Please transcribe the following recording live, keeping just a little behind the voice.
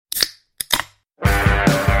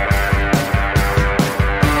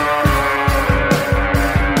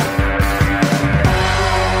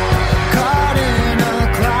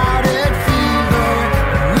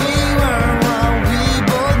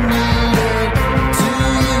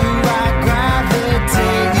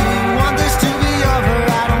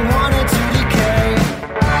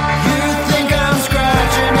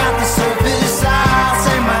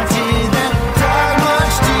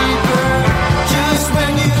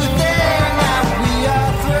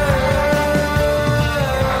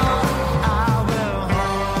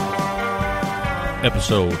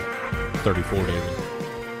Episode 34, David.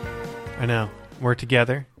 I know. We're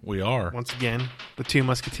together We are. once again. The two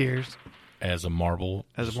musketeers, As a marble.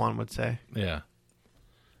 as one would say. Yeah.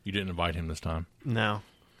 You didn't invite him this time. No.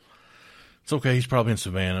 It's okay. He's probably in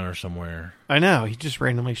Savannah or somewhere. I know. He just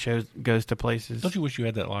randomly goes to places. Don't you wish you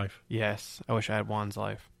had that life? Yes. I wish I had Juan's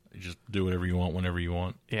life. You just do whatever you want whenever you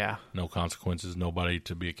want. Yeah. No consequences. Nobody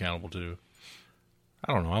to be accountable to.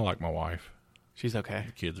 I don't know. I like my wife. She's okay.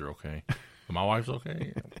 The kids are okay. But my wife's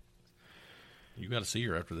okay. You got to see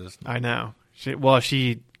her after this. I know.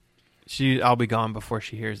 I'll be gone before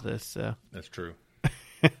she hears this. So. That's true.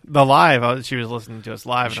 The live, she was listening to us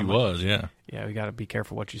live. And She I'm like, was, yeah. yeah, we got to be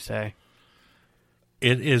careful what you say.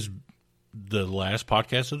 It is the last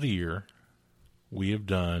podcast of the year. We have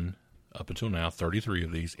done, up until now, 33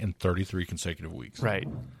 of these in 33 consecutive weeks. Right.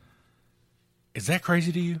 Is that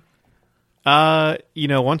crazy to you?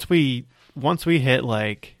 Once we hit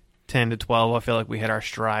like 10 to 12, I feel like we hit our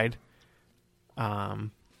stride.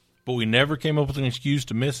 But we never came up with an excuse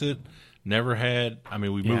to miss it. Never had. I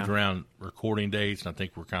mean, we moved around recording dates, and I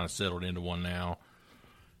think we're kind of settled into one now.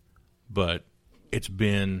 But it's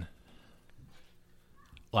been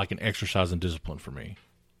like an exercise in discipline for me.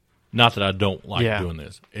 Not that I don't like doing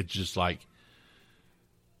this. It's just like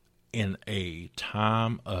in a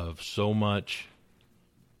time of so much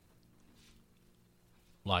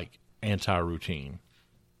like anti-routine.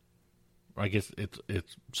 I guess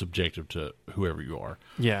it's subjective to whoever you are.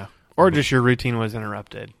 Yeah. Or just your routine was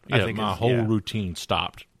interrupted. Yeah, I think my whole routine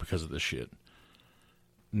stopped because of this shit.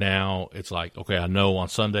 Now it's like, okay, I know on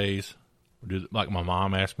Sundays, like my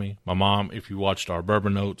mom asked me. My mom, if you watched our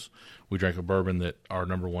bourbon notes, we drank a bourbon that our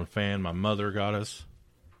number one fan, my mother, got us.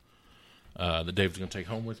 That Dave's going to take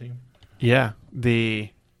home with him. Yeah.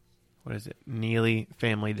 What is it? Neely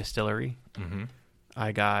Family Distillery. Mm-hmm.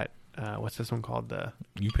 I got, what's this one called?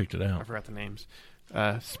 You picked it I out. forgot the names.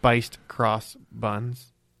 Spiced Cross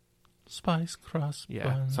Buns. Spice Cross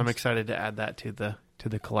Buns. So I'm excited to add that to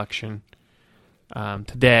the collection.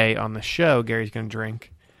 Today on the show, Gary's going to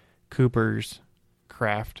drink Cooper's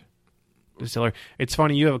Craft Distillery. It's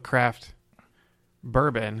funny, you have a craft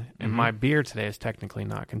bourbon, and my beer today is technically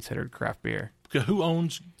not considered craft beer. Who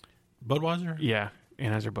owns Budweiser? Yeah,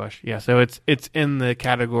 Anheuser-Busch. Yeah, so it's in the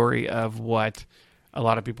category of what a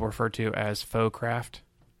lot of people refer to as faux craft.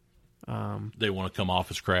 They want to come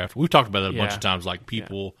off as craft. We've talked about that a bunch of times. Like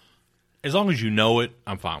people, as long as you know it,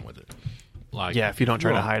 I'm fine with it. Like, if you don't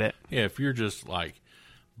try to hide it. Yeah, if you're just like,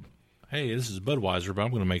 hey, this is Budweiser, but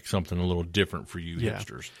I'm going to make something a little different for you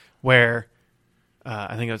hipsters. Where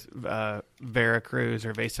I think it was Veracruz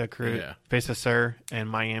or Vesa Sur in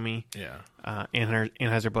Miami. Yeah.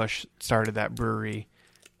 Anheuser-Busch started that brewery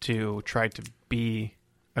to try to be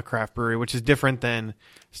a craft brewery, which is different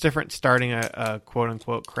starting a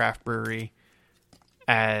quote-unquote craft brewery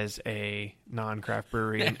as a non-craft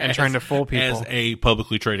brewery and trying to fool people. As a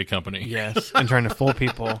publicly traded company. Yes, and trying to fool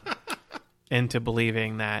people into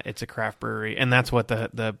believing that it's a craft brewery. And that's what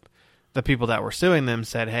the people that were suing them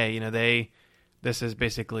said, hey, this is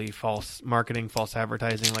basically false marketing, false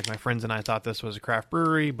advertising. Like my friends and I thought this was a craft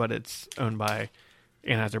brewery, but it's owned by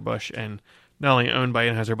Anheuser-Busch. And not only owned by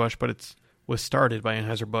Anheuser-Busch, but it was started by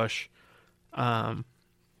Anheuser-Busch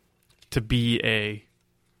to be a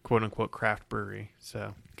quote-unquote craft brewery.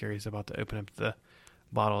 So Gary's about to open up the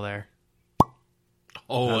bottle there.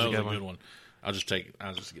 Oh, that was a good one. I'll just get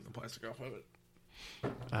the plastic off of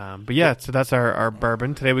it. But yeah, so that's our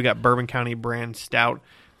bourbon. Today we got Bourbon County Brand Stout,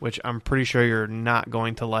 which I'm pretty sure you're not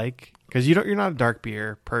going to like because you're not a dark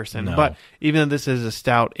beer person. No. But even though this is a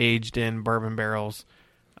stout aged in bourbon barrels,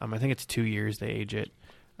 I think it's 2 years they age it.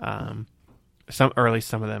 Some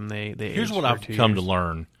of them they Here's age what for I've 2 come to years.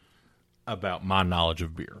 learn about my knowledge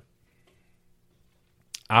of beer.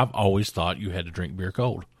 I've always thought you had to drink beer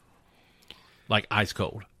cold, like ice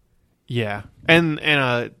cold. Yeah,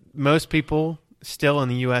 and most people still in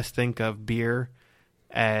the U.S. think of beer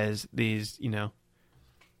as these,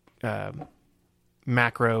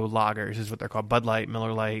 macro lagers is what they're called. Bud Light,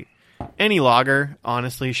 Miller Lite. Any lager,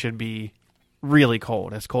 honestly, should be really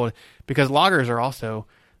cold. As cold because lagers are also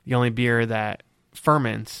the only beer that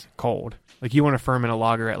ferments cold. Like you want to ferment a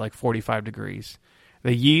lager at like 45 degrees.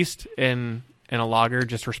 The yeast in a lager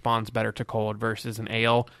just responds better to cold versus an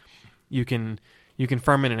ale. You can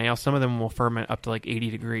ferment an ale. Some of them will ferment up to like 80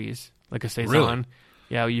 degrees, like a saison. Really?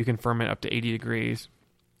 Yeah, you can ferment up to 80 degrees.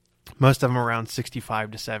 Most of them around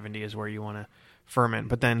 65 to 70 is where you want to ferment.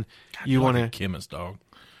 But then you want to chemist, dog.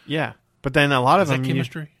 Yeah, but then a lot of Is them that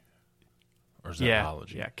chemistry? Or is that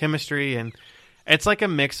biology? Yeah, chemistry, and it's like a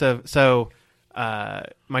mix of. So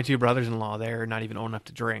my two brothers-in-law, they're not even old enough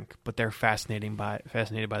to drink, but they're fascinated by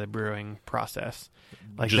the brewing process.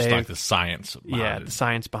 Just like the science behind it. The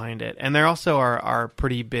science behind it. And they're also are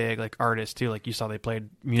pretty big like artists too. Like you saw, they played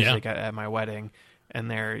music at my wedding, and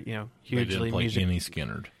they're hugely they didn't play music. any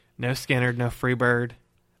Skinnerd. No Skinnerd, no Freebird,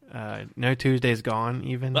 no Tuesdays Gone.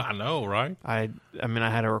 Even I know, right? I mean, I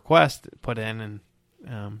had a request put in, and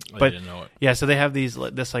I but didn't know it. yeah. So they have this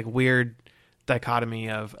like weird dichotomy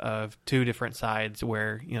of two different sides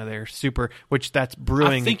where they're super, which that's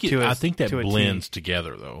brewing. I think that to a blends T.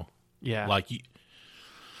 together though. Yeah, Like,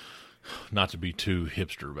 not to be too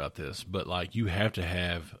hipster about this, but like you have to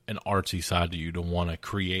have an artsy side to you to want to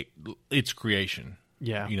create. It's creation.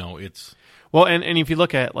 yeah. It's Well, and if you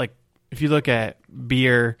look at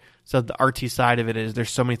beer, so the artsy side of it is there's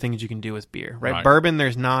so many things you can do with beer, right? Right. Bourbon,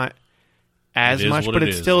 there's not as It is much, what but it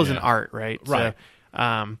it is, still is an yeah. art, right? Right.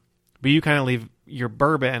 So, but you kind of leave your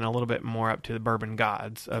bourbon a little bit more up to the bourbon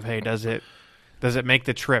gods of, hey, does it make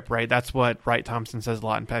the trip, right? That's what Wright Thompson says a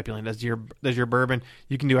lot in Pappy Lane. Does your bourbon,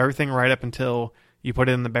 you can do everything right up until you put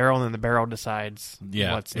it in the barrel, and then the barrel decides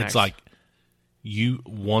what's next. It's like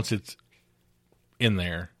once it's in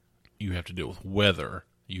there, you have to deal with weather.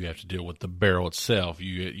 You have to deal with the barrel itself.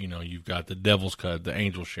 You've got the devil's cut, the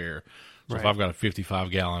angel share. So if Right. I've got a 55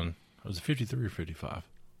 gallon, was it 53 or 55?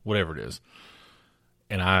 Whatever it is.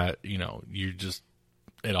 And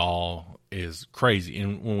it all is crazy.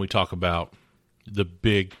 And when we talk about the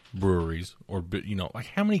big breweries like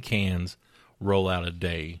how many cans roll out a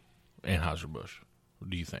day Anheuser-Busch? What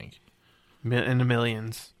do you think? in the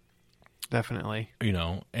millions, definitely.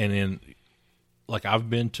 And then like I've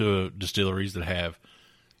been to distilleries that have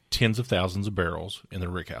tens of thousands of barrels in their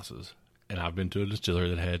rick houses, and I've been to a distillery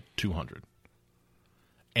that had 200.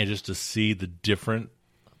 And just to see the different,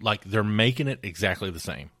 like they're making it exactly the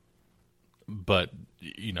same, but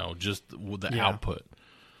just with the Yeah. output.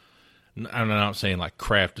 I'm not saying like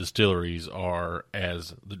craft distilleries are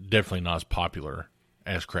definitely not as popular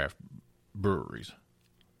as craft breweries.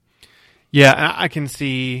 Yeah, I can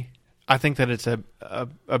see. I think that it's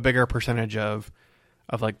a bigger percentage of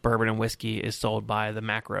like bourbon and whiskey is sold by the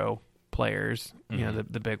macro players,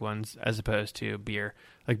 the big ones, as opposed to beer.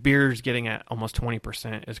 Like beer's getting at almost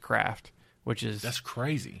 20% is craft, which is That's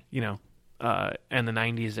crazy. in the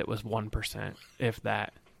 90s it was 1%, if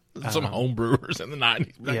that. Some home brewers in the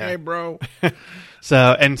 90s. Like, yeah. Hey, bro.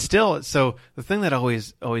 So the thing that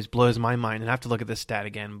always blows my mind, and I have to look at this stat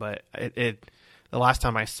again, but it the last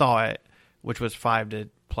time I saw it, which was 5 to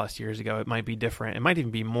plus years ago, it might be different. It might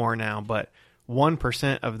even be more now, but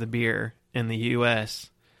 1% of the beer in the U.S.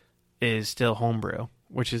 is still homebrew,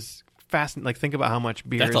 which is fascinating. Like, think about how much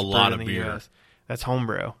beer That's is a lot brewed of in the beer. U.S. That's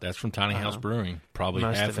homebrew. That's from Tiny House Brewing. Probably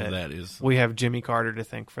most half of of it. that is. We have Jimmy Carter to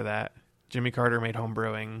thank for that. Jimmy Carter made home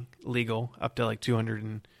brewing legal up to like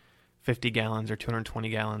 250 gallons or 220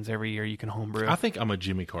 gallons every year. You can home brew. I think I'm a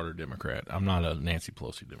Jimmy Carter Democrat. I'm not a Nancy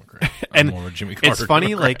Pelosi Democrat. I'm And more of a Jimmy Carter It's funny,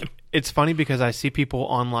 Democrat. like it's funny because I see people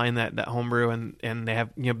online that homebrew and they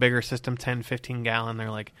have bigger system, 10, 15 gallon. They're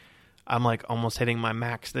like, I'm like almost hitting my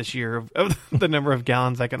max this year of the number of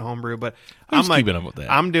gallons I can homebrew. But Who's I'm like, keeping up with that?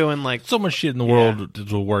 I'm doing like, so much shit in the world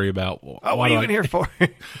to worry about. oh, what are you in here for?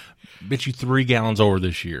 Bet you 3 gallons over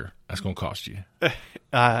this year. That's going to cost you.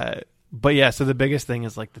 But yeah, so the biggest thing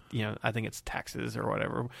is like I think it's taxes or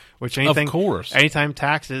whatever. Which anything, Of course. anytime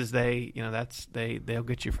taxes, they'll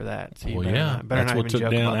get you for that. So you Well, better yeah. not, better That's not what even took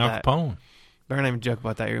joke down about Al that. Capone. Better not even joke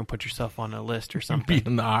about that. You're gonna put yourself on a list or Be something.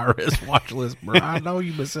 in the IRS watch list, bro. I know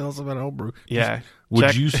you've been selling some of that homebrew. Yeah. Would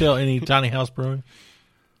Check- you sell any Tiny House Brewing?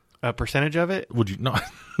 A percentage of it? Would you not?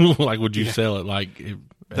 Like, would you sell it like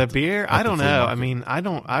The beer? at I the don't flea know. market? I mean,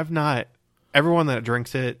 I've not. Everyone that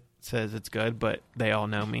drinks it says it's good, but they all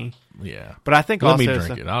know me. Yeah. But I think Let also me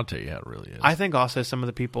drink it. I'll tell you how it really is. I think also some of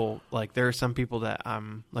the people, like there are some people that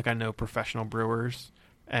I know professional brewers,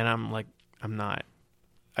 and I'm not.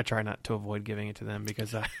 I try not to avoid giving it to them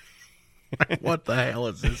because I. What the hell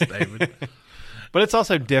is this, David? But it's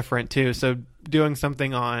also different too. So doing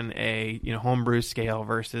something on a homebrew scale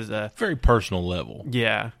versus a Very personal level.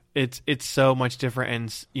 it's so much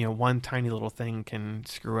different, and one tiny little thing can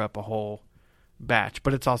screw up a whole batch.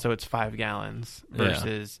 But it's 5 gallons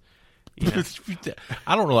versus.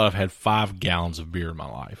 I don't know that I've had 5 gallons of beer in my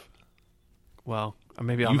life. Well,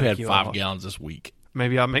 maybe I'll You've make had you 5 gallons this week.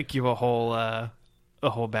 Maybe I'll make you a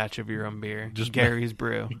whole batch of your own beer. Just Gary's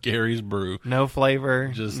Brew. Gary's Brew. No flavor,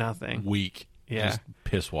 Just nothing. weak. Yeah. Just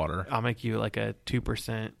piss water. I'll make you like a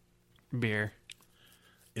 2% beer.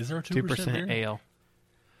 Is there a 2% 2% beer? ale.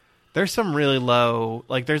 There's some really low,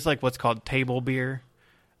 like there's like what's called table beer.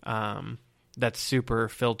 that's super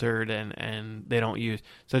filtered and they don't use.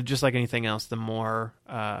 So just like anything else, the more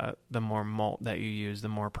malt that you use, the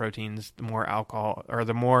more proteins, the more alcohol, or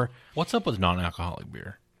the more. What's up with non-alcoholic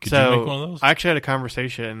beer? Could So you make one of those? I actually had a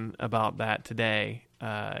conversation about that today,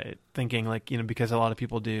 thinking because a lot of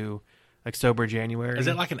people do like sober January. Is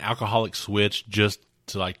that like an alcoholic switch just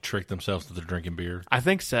to like trick themselves that they're drinking beer? I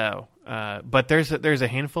think so. But there's a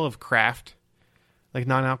handful of craft, like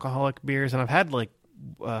non-alcoholic beers, and I've had like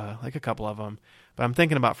a couple of them. But I'm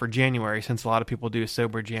thinking about for January, since a lot of people do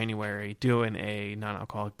sober January, doing a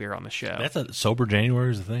non-alcoholic beer on the show. That's a sober January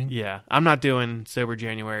is a thing? Yeah, I'm not doing sober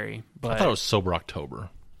January, but I thought it was sober October.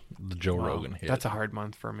 The Joe Rogan hit. That's a hard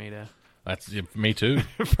month for me to That's me too.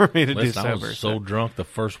 for me to do Listen, I sober. was so drunk the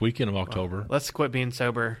first weekend of October. Let's quit being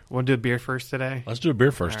sober. We'll do a beer first today. Let's do a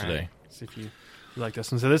beer first All today. right. See if you like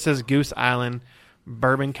this one. So this is Goose Island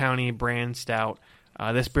Bourbon County Brand Stout.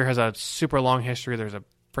 This beer has a super long history. There's a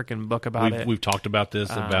freaking book about it. We've talked about this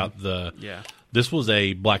Yeah. This was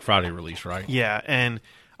a Black Friday release, right? Yeah, and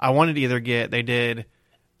I wanted to either get they did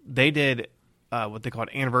what they called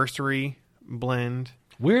anniversary blend.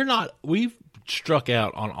 We've struck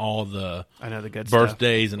out on all the I know the good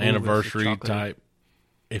birthdays and stuff. Ooh, anniversary this is chocolate. type.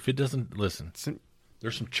 If it doesn't listen,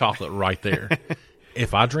 there's some chocolate right there.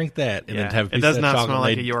 If I drink that and then have a piece it does of that not chocolate smell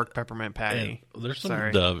like made- a York peppermint patty. and there's some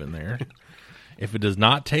Sorry. Dove in there. If it does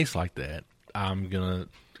not taste like that, I'm gonna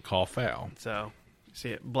call foul. So see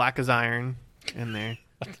it black as iron in there.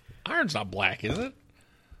 Iron's not black, is it?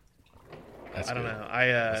 That's I don't good. know.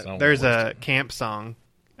 That's not There's what a camp song.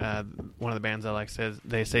 One of the bands I like says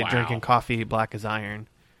they say Wow. drinking coffee black as iron.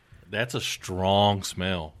 That's a strong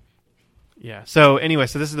smell. Yeah. So anyway,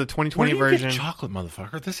 so this is the Where 2020 do you version. get chocolate,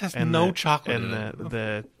 motherfucker? This has and no the, chocolate and in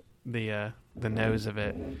it. the nose of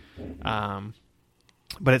it.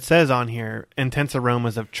 But it says on here intense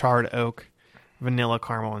aromas of charred oak, vanilla,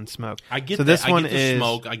 caramel, and smoke. I get so that. this one I get the is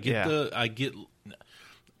smoke. I get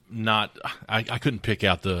I couldn't pick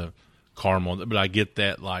out the caramel, but I get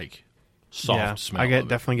that like soft smell. I of it.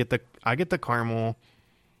 definitely get the caramel.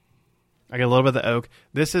 I get a little bit of the oak.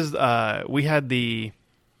 This is we had the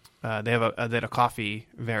they had a coffee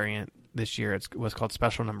variant this year. It was called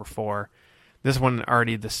Special Number 4. This one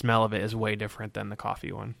already the smell of it is way different than the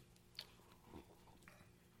coffee one.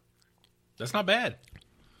 That's not bad.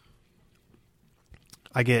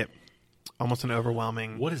 I get almost an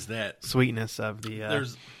overwhelming What is that? sweetness of the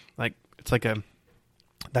There's like it's like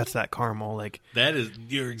that's that caramel like that is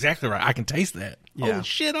you're exactly right. I can taste that. Yeah. Oh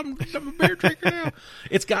shit! I'm a beer drinker now.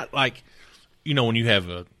 It's got like when you have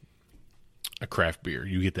a craft beer,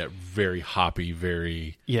 you get that very hoppy,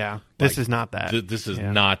 very. yeah. This like, is not that. This is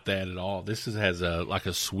Yeah. not that at all. This has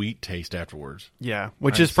a sweet taste afterwards. Yeah,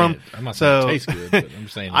 which I'm is from. saying- I'm not saying so it tastes good, but I'm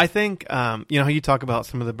saying I think how you talk about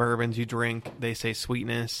some of the bourbons you drink, they say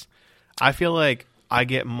sweetness. I feel like I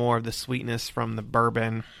get more of the sweetness from the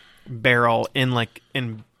bourbon barrel in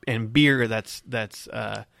beer that's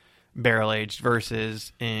barrel aged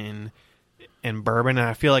versus in bourbon, and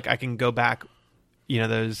I feel like I can go back,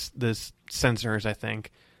 those sensors. I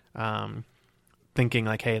think, thinking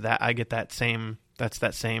like, hey, that I get that same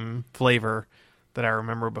flavor that I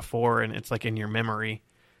remember before, and it's like in your memory,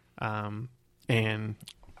 and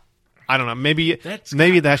I don't know, maybe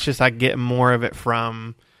that's just I get more of it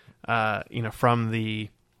from, from the,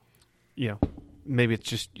 maybe it's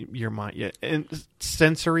just your mind. Yeah, and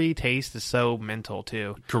sensory taste is so mental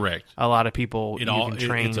too. correct. A lot of people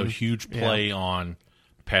It's a huge play on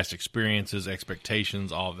past experiences,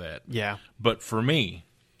 expectations, all that. Yeah, But for me,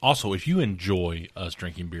 also, if you enjoy us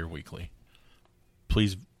drinking beer weekly,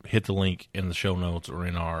 please hit the link in the show notes or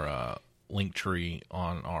in our link tree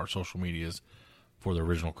on our social medias for the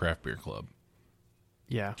Original Craft Beer Club.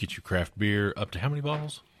 yeah. Get your craft beer up to how many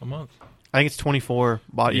bottles a month? I think it's 24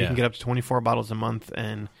 bottles. You Yeah. can get up to 24 bottles a month,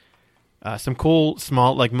 and some cool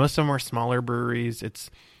small. Like most of them are smaller breweries.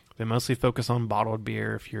 They mostly focus on bottled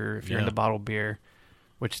beer. If you're into bottled beer,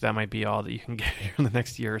 which that might be all that you can get here in the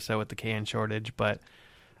next year or so with the can shortage. But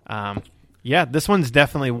yeah, this one's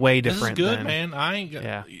definitely way different. This is good, than, man. I ain't got,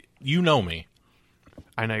 Yeah. You know me.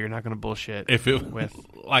 I know you're not going to bullshit. If it with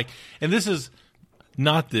and this is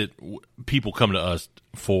not that people come to us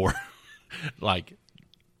for like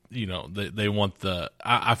they want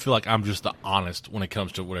I feel like I'm just the honest when it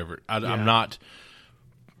comes to whatever. I'm not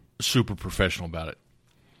super professional about it.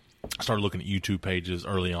 I started looking at YouTube pages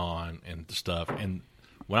early on and stuff, and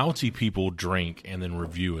when I would see people drink and then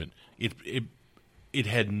review it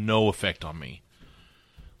had no effect on me.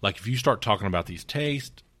 Like if you start talking about these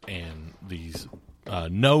tastes and these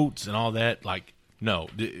notes and all that, like no,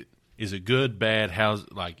 is it good, bad?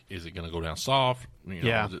 Is it going to go down soft?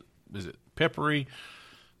 Yeah. Is it peppery?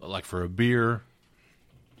 like for a beer,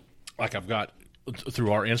 like I've got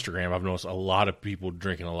through our Instagram, I've noticed a lot of people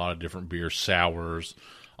drinking a lot of different beers, sours,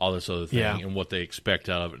 all this other thing, Yeah. and what they expect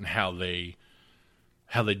out of it, and how they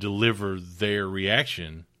deliver their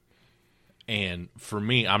reaction. And for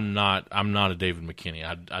me, I'm not a David McKinney.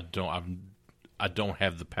 I don't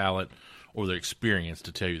have the palate or the experience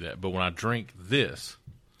to tell you that. But when I drink this,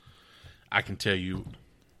 I can tell you,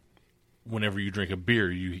 whenever you drink a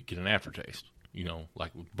beer, you get an aftertaste. You know,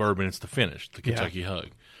 like with bourbon, it's the finish, the Kentucky Hug.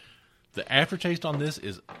 The aftertaste on this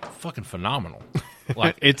is fucking phenomenal.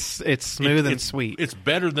 Like it's smooth and sweet. It's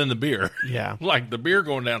better than the beer. Yeah. Like the beer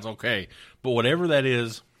going down is okay, but whatever that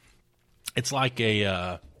is, it's like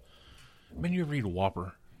a. Man, you ever eat a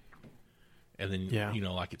Whopper? And then, you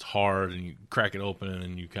know, like it's hard and you crack it open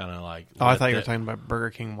and you kind of like... Oh, I thought you were talking about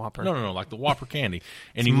Burger King Whopper. No, like the Whopper candy.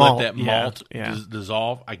 And It's you malt, let that malt yeah.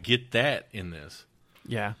 dissolve. I get that in this.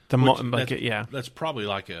 Yeah. The malt, like, That's probably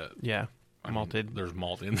like a... Yeah. I mean, Malted. there's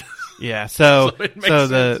malt in this. Yeah. So, it makes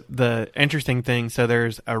the interesting thing, so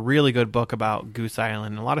there's a really good book about Goose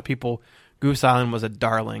Island. A lot of people, Goose Island was a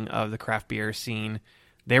darling of the craft beer scene.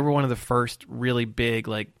 They were one of the first really big,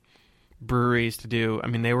 like, breweries to do. I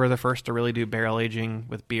mean, they were the first to really do barrel aging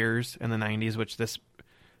with beers in the 90s, which this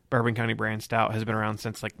Bourbon County brand stout has been around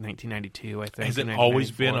since like 1992, I think. Has it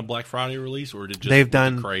always been a Black Friday release, or did it just they've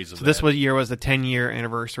done the craze of so? This that? year was the 10-year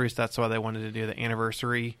anniversary, so that's why they wanted to do the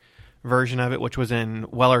anniversary version of it, which was in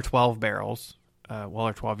Weller 12 barrels,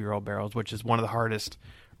 Weller 12-year-old barrels, which is one of the hardest,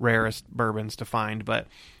 rarest bourbons to find. But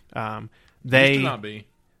Used to they not be.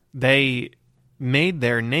 they made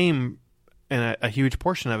their name and a huge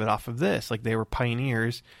portion of it off of this. Like, they were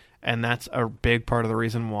pioneers, and that's a big part of the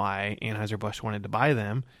reason why Anheuser-Busch wanted to buy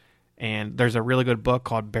them. And there's a really good book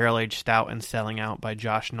called Barrel Aged Stout and Selling Out by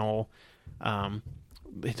Josh Knoll.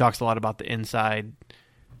 He talks a lot about the inside,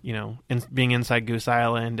 you know, being inside Goose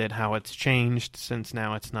Island and how it's changed since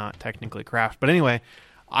now it's not technically craft. But anyway,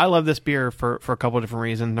 I love this beer for a couple of different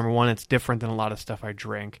reasons. Number one, it's different than a lot of stuff I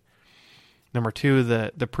drink. Number two,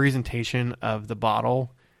 the presentation of the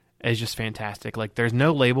bottle is just fantastic. Like, there's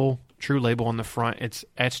no true label on the front. It's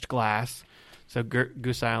etched glass. So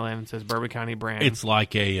Goose Island says Bourbon County brand. It's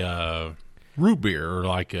like a root beer, or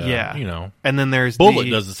like a, you know. And then there's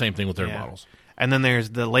Bullet does the same thing with their bottles. And then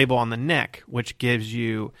there's the label on the neck, which gives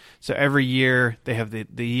you, so every year they have the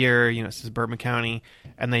year, you know, it says Bourbon County,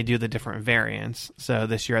 and they do the different variants. So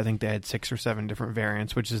this year I think they had 6 or 7 different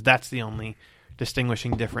variants, that's the only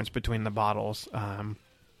distinguishing difference between the bottles.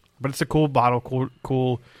 But it's a cool bottle,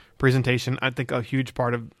 cool presentation. I think a huge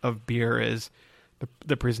part of beer is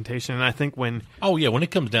the presentation. And I think when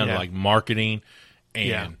it comes down to like marketing, and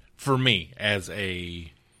Yeah. for me as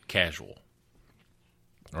a casual,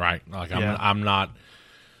 right? Like Yeah. I'm not.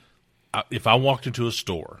 If I walked into a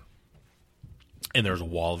store and there's a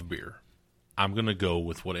wall of beer, I'm gonna go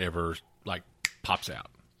with whatever like pops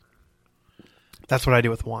out. that's what I do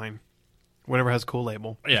with wine. Whatever has a cool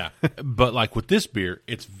label. Yeah, but like with this beer,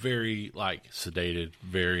 it's very like sedated,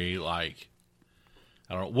 very like,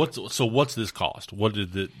 I don't know what's this cost? What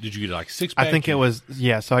did you get like 6-pack? I think it was,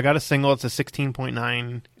 so I got a single. It's a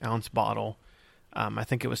 16.9 ounce bottle. I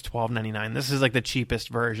think it was $12.99. This is like the cheapest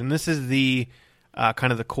version. This is the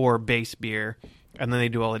kind of the core base beer, and then they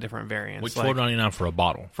do all the different variants. Which like, $12.99 for a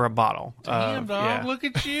bottle. for a bottle. Damn, dog! Yeah. Look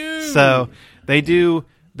at you. So they do.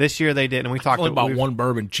 This year they did, and we talked only about bought one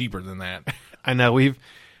bourbon cheaper than that. I know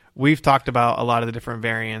we've talked about a lot of the different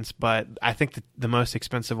variants, but I think the most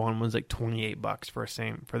expensive one was like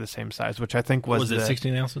 $28 for the same size, which I think was it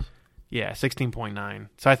 16 ounces? Yeah, 16.9.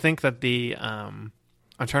 So I think that I'm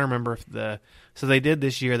trying to remember if so they did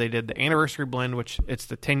this year, they did the anniversary blend, which it's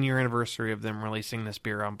the 10-year anniversary of them releasing this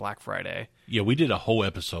beer on Black Friday. Yeah, we did a whole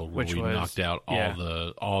episode where Which we was- knocked out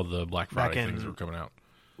all the Black Friday things that were coming out.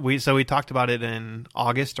 We talked about it in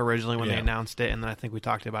August originally when they announced it, and then I think we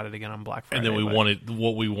talked about it again on Black Friday. And then we wanted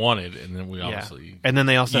what we wanted, and then we obviously... And then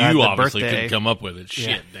they also had You the obviously birthday. couldn't come up with it.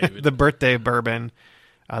 Shit, David. The birthday bourbon,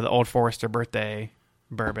 the Old Forester birthday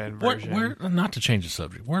bourbon version. Where, not to change the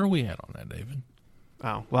subject, where are we at on that, David?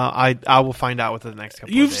 Oh, well, I will find out within the next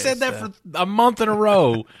couple You've of days. said that for a month in a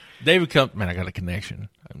row. David comes, man, I got a connection.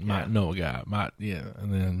 I might know a guy.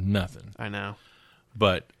 And then nothing. I know.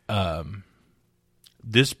 But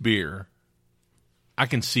this beer, I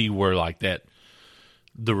can see where like that,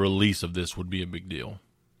 the release of this would be a big deal.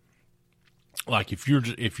 Like if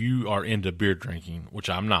you are into beer drinking, which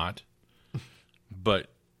I'm not, but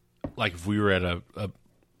like if we were at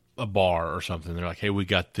a bar or something, they're like, hey, we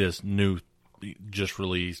got this new, just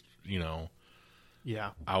released, you know. Yeah.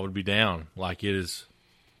 I would be down. Like it is,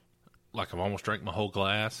 like I've almost drank my whole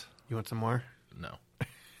glass. You want some more? No.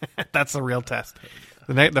 That's the real test.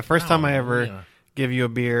 The first time I ever give you a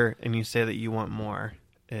beer and you say that you want more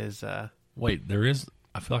is Wait, there is.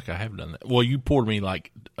 I feel like I have done that. Well, you poured me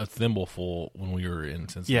like a thimbleful when we were in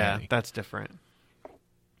Cincinnati. yeah, that's different.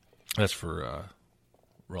 That's for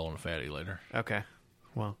rolling a fatty later. Okay,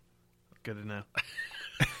 well, good to know.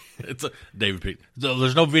 It's a David picked. So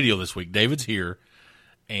there's no video this week. David's here,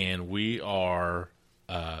 and we are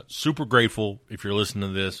super grateful. If you're listening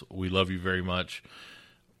to this, we love you very much.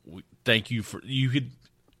 Thank you for. You could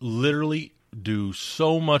literally do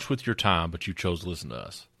so much with your time, but you chose to listen to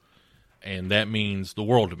us, and that means the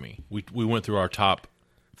world to me. We went through our top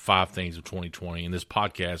 5 things of 2020, and this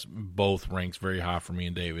podcast both ranks very high for me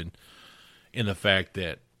and David in the fact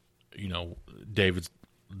that, David's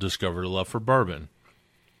discovered a love for bourbon.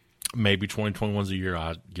 Maybe 2021's a year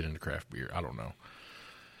I get into craft beer. I don't know.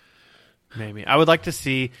 Maybe. I would like to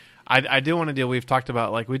see, I do want to do, we've talked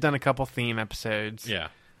about, like, we've done a couple theme episodes. Yeah.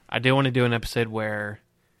 I do want to do an episode where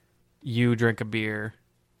you drink a beer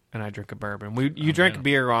and I drink a bourbon. You drank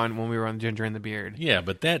beer when we were on Ginger and the Beard. Yeah,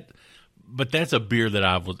 but that's a beer that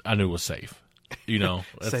I knew was safe.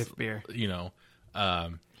 Safe beer.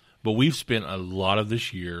 But we've spent a lot of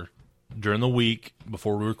this year during the week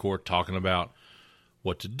before we record talking about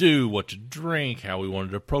what to do, what to drink, how we wanted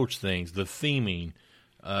to approach things, the theming,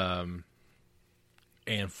 and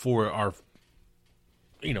for our,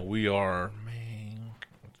 we are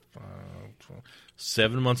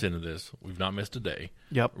 7 months into this. We've not missed a day.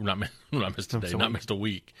 Yep. Not missed a day. Not missed a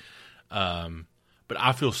week. But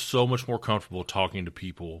I feel so much more comfortable talking to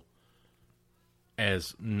people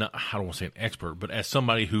as I don't want to say an expert, but as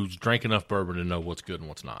somebody who's drank enough bourbon to know what's good and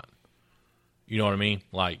what's not. You know what I mean?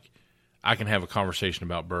 Like, I can have a conversation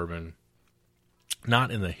about bourbon,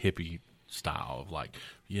 not in the hippie style of like,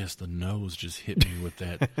 yes, the nose just hit me with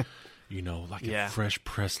that, like a fresh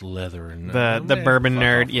pressed leather and the bourbon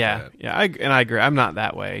nerd. Yeah, I agree. I'm not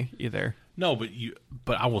that way either. No,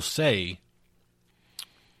 but I will say,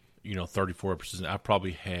 34 episodes. I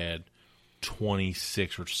probably had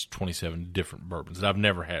 26 or 27 different bourbons that I've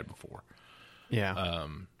never had before. Yeah,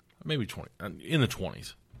 maybe 20 in the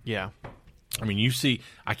 20s. Yeah. I mean,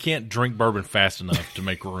 I can't drink bourbon fast enough to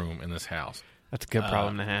make room in this house. That's a good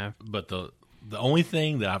problem to have. But the only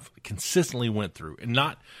thing that I've consistently went through, and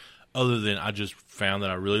not other than I just found that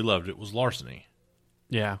I really loved it, was Larceny.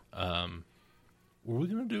 Yeah. Were we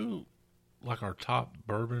going to do like our top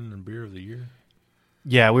bourbon and beer of the year?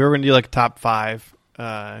 Yeah, we were going to do like a top 5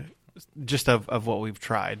 just of what we've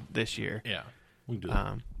tried this year. Yeah. We can do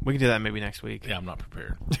that. We can do that maybe next week. Yeah, I'm not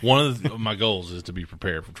prepared. One of my goals is to be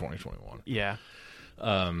prepared for 2021. Yeah.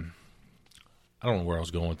 I don't know where I was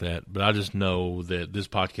going with that, but I just know that this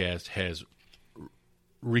podcast has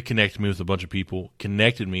reconnected me with a bunch of people,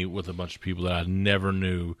 connected me with a bunch of people that I never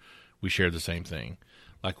knew we shared the same thing.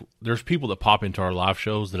 Like, there's people that pop into our live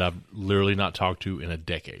shows that I've literally not talked to in a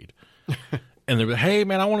decade. And they're like, hey,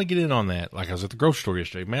 man, I want to get in on that. Like, I was at the grocery store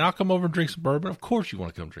yesterday. Man, I'll come over and drink some bourbon. Of course you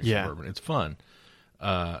want to come drink some bourbon. It's fun.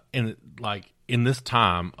 And, like, in this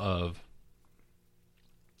time of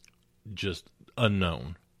just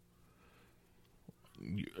unknown,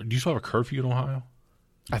 do you still have a curfew in Ohio?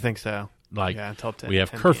 I think so. Like, until 10, we have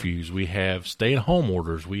 10 curfews. We have stay-at-home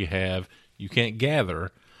orders. We have you can't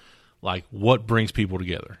gather. Like, what brings people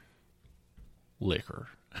together? Liquor.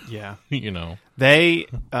 Yeah. They,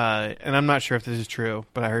 and I'm not sure if this is true,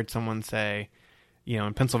 but I heard someone say,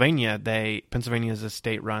 in Pennsylvania, Pennsylvania is a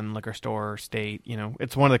state-run liquor store state.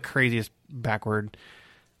 It's one of the craziest backward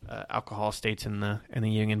alcohol states in the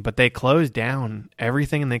union. But they closed down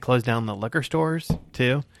everything, and they closed down the liquor stores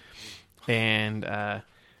too. And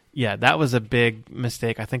that was a big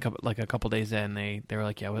mistake. I think like a couple days in, they were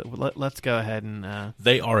like, let's go ahead and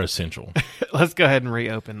they are essential. Let's go ahead and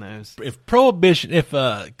reopen those. If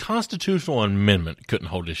a constitutional amendment couldn't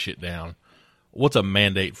hold this shit down, what's a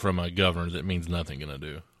mandate from a governor that means nothing going to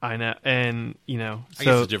do? I know, and I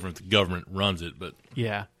guess it's different if the government runs it, but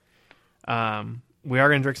yeah, we are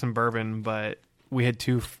going to drink some bourbon, but we had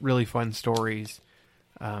 2 really fun stories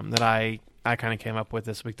that I kind of came up with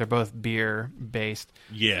this week. They're both beer based.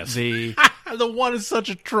 Yes, the one is such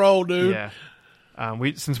a troll, dude. Yeah,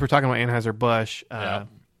 since we're talking about Anheuser-Busch,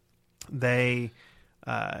 they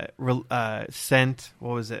sent,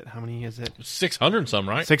 what was it? How many is it? 600 some,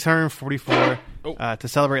 right? 644 to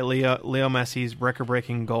celebrate Leo Messi's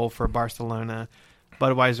record-breaking goal for Barcelona.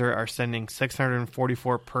 Budweiser are sending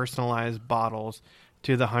 644 personalized bottles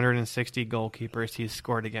to the 160 goalkeepers he's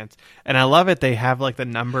scored against. And I love it. They have like the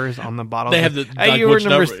numbers on the bottles. They have the you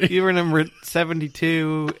were number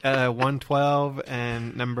 72, 112,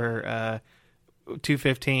 and number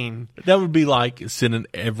 215. That would be like sending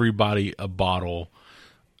everybody a bottle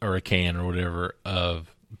or a can or whatever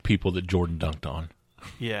of people that Jordan dunked on.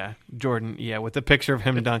 Yeah, Jordan. Yeah, with the picture of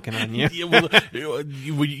him dunking on you. Yeah, well,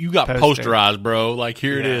 you got Poster. posterized, bro. Like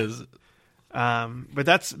here it Yeah. is. But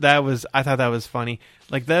I thought that was funny.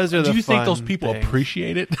 Like those are the. Do you think those fun people things.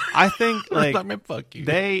 appreciate it? I think like Like, man, fuck you.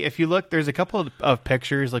 if you look, there's a couple of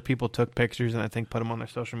pictures, like people took pictures and I think put them on their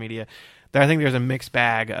social media. I think there's a mixed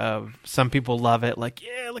bag of some people love it, like,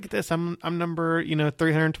 yeah, look at this, I'm number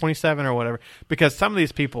 327 or whatever. Because some of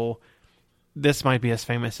these people, this might be as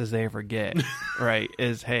famous as they ever get, right?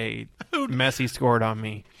 Is hey, Messi scored on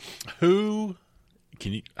me. Who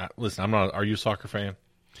can you listen? I'm not. Are you a soccer fan?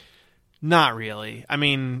 Not really. I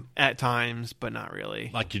mean, at times, but not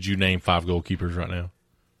really. Like, could you name 5 goalkeepers right now?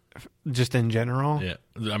 Just in general, Yeah,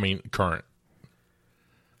 I mean current.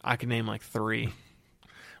 I could name like 3.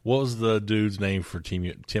 What was the dude's name for Tim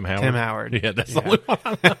Howard? Tim Howard. Yeah, that's the only one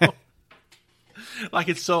I know. Like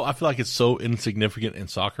I feel like it's so insignificant in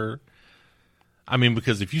soccer. I mean,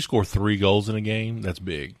 because if you score 3 goals in a game, that's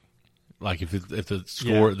big. Like if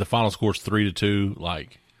the final score's 3-2,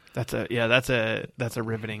 like That's a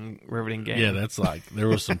riveting game. yeah, that's like there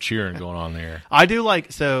was some cheering going on there. I do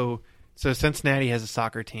like so Cincinnati has a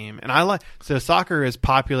soccer team, and I like soccer is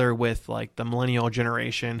popular with like the millennial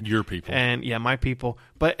generation, Your people. and my people.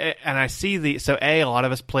 But and I see a lot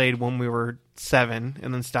of us played when we were 7,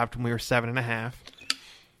 and then stopped when we were 7.5.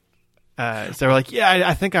 So we're like, yeah,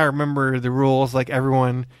 I think I remember the rules. Like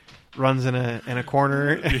everyone runs in a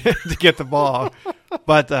corner to get the ball.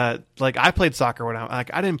 But like I played soccer when I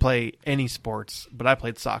didn't play any sports, but I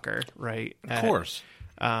played soccer, right? Of course.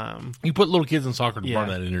 Um, You put little kids in soccer to Yeah. burn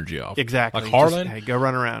that energy off. exactly. Like Harlan, Just, hey, go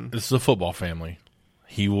run around. this is a football family.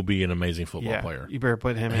 He will be an amazing football player. You better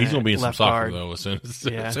put him. He's in going to be in some left soccer guard. though. As soon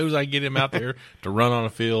Yeah. as I get him out there to run on a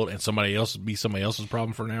field and somebody else's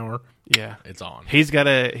problem for an hour, Yeah, it's on. he's got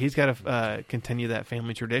to continue that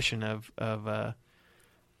family tradition of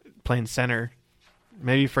playing center.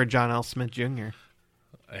 Maybe for John L. Smith Jr.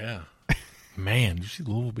 Yeah, man, did you see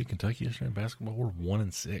Louisville beat Kentucky yesterday in basketball? We're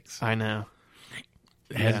 1-6. I know.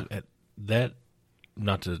 That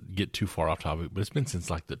not to get too far off topic, but it's been since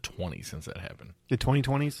like the 20s since that happened. The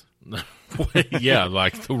 2020s. Yeah,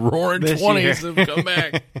 like the roaring This 20s year. have come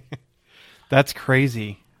back. That's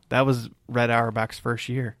crazy. That was Red Auerbach's first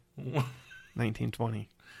year. 1920.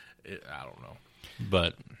 I don't know,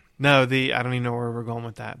 but No, I don't even know where we're going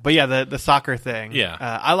with that. But yeah, the soccer thing. Yeah.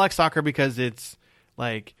 I like soccer because it's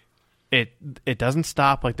like it doesn't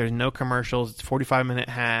stop. Like there's no commercials. It's 45-minute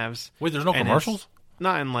halves. wait, there's no And commercials?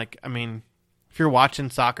 Not in like, I mean, if you're watching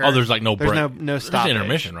soccer, Oh, there's like no there's break. no stop. There's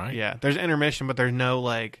intermission, right? Yeah, there's intermission, but there's no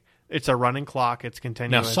like it's a running clock. It's Now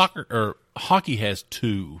continuous. soccer or hockey has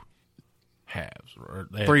 2 halves, or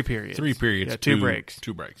they have 3 periods. 3 periods, Yeah, 2 breaks.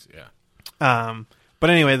 2 breaks. Yeah, But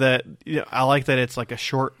anyway, I like that it's like a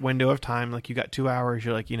short window of time. Like you got 2 hours.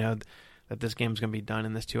 You're like, that this game's gonna be done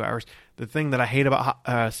in this 2 hours. The thing that I hate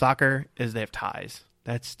about soccer is they have ties.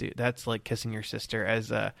 That's like kissing your sister as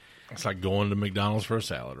a. it's like going to McDonald's for a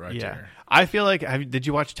salad, right there. I feel like. Did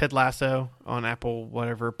you watch Ted Lasso on Apple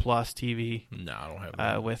whatever Plus TV No, I don't have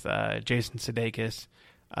that. with Jason Sudeikis?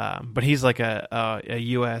 But he's like a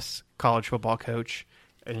U.S. college football coach,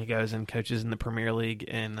 and he goes and coaches in the Premier League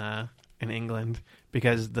in England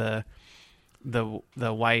because the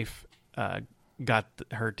wife got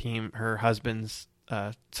her husband's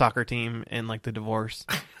soccer team in like the divorce,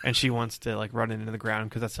 and she wants to like run it into the ground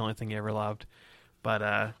because that's the only thing he ever loved. But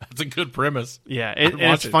That's a good premise. yeah, I'd and it's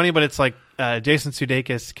watch it. funny, but it's like Jason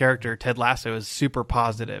Sudeikis' character Ted Lasso is super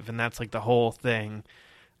positive, and that's like the whole thing.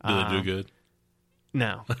 Do they do good?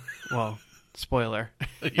 No, well, spoiler.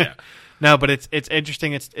 Yeah. No, but it's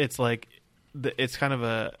interesting. It's like it's kind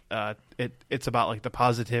of it's about like the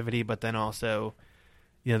positivity, but then also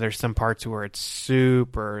there's some parts where it's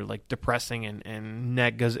super like depressing and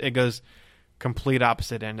it goes complete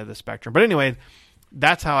opposite end of the spectrum. But anyway,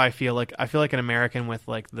 that's how I feel. Like I feel like an American with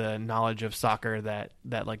like the knowledge of soccer that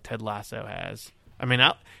like Ted Lasso has. I mean,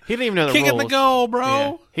 he didn't even know the Kick rules. it the goal, bro.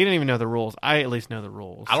 Yeah. He didn't even know the rules. I at least know the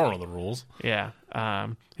rules. I don't know the rules. Yeah.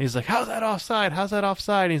 He's like, how's that offside? How's that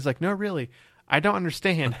offside? And he's like, no, really, I don't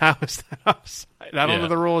understand. How is that offside? I don't know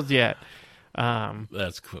the rules yet.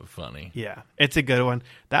 That's funny. Yeah, it's a good one.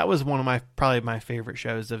 That was one of probably my favorite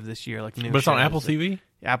shows of this year. Like, new But it's on shows. Apple TV?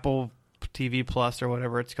 Apple TV Plus or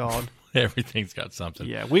whatever it's called. Everything's got something.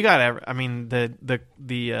 Yeah, we got. I mean,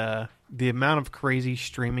 the amount of crazy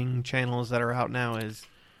streaming channels that are out now is.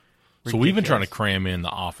 So we've been trying to ridiculous. cram in The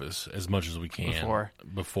Office as much as we can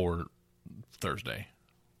before Thursday.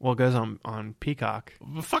 Well, it goes on Peacock.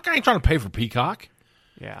 But fuck, I ain't trying to pay for Peacock.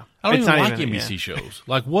 Yeah. I don't It's even not like NBC shows.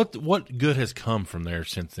 Like, what good has come from there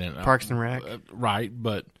since then? Parks and Rec. Right,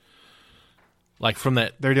 but like from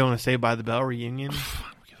that, They're doing a Saved by the Bell reunion I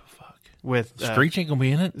don't give a fuck. with Screech ain't gonna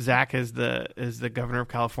be in it. Zach is the governor of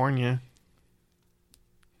California.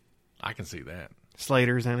 I can see that.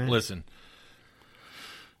 Slater's in it. Listen,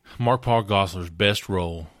 Mark Paul Gosselaar's best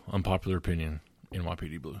role, unpopular opinion,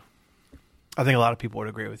 NYPD Blue. I think a lot of people would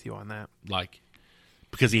agree with you on that. Like,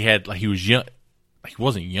 because he was young. He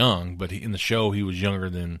wasn't young, but in the show he was younger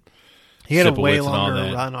than He had a Sipowicz way and all longer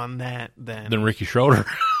that, run on that than Ricky Schroeder.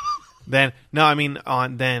 than Saved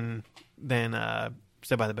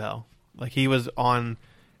by the Bell. Like he was on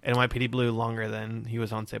NYPD Blue longer than he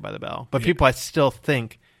was on Saved by the Bell. But people I still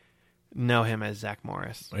think know him as Zach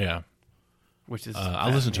Morris, Yeah. which is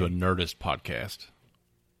I listened to a Nerdist podcast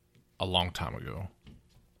a long time ago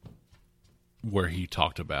where he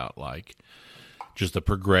talked about like just the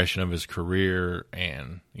progression of his career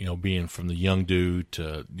and, you know, being from the young dude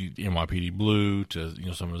to NYPD Blue to, you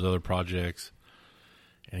know, some of his other projects.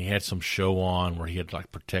 And he had some show on where he had to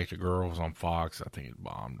like protect a girl. It was on Fox. I think it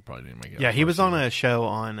bombed. Probably didn't make it. Yeah, he was on a show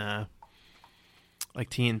on like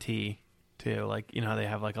TNT too. Like, you know, they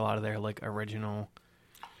have like a lot of their like original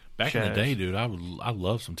Back in the shows. day, dude, I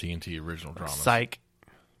love some TNT original dramas. Psych.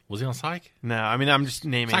 Was he on Psych? No, I mean I'm just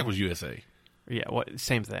naming. Psych was USA. Yeah, what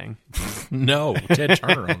same thing. No, Ted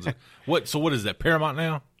Turner owns it. So what is that? Paramount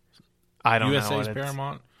now? I don't know. USA's What it's-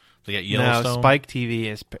 Paramount. They got Yellowstone. No, Spike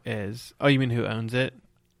TV is. Oh, you mean who owns it?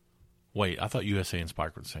 Wait, I thought USA and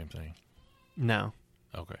Spike were the same thing. No,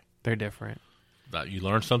 Okay, they're different. you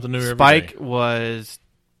learn something new every Spike day. was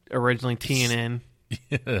originally TNN,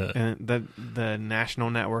 Yeah. and the national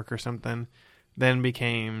network or something, then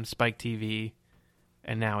became Spike TV,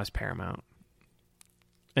 and now is Paramount.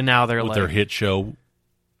 And now they're With like their hit show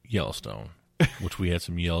Yellowstone, which we had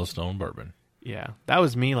some Yellowstone bourbon. yeah, that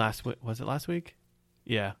was me last week. Was it last week?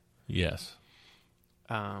 Yeah. Yes.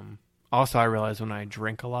 Also, I realize when I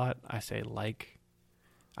drink a lot, I say like.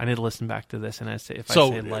 I need to listen back to this, and I say if I So,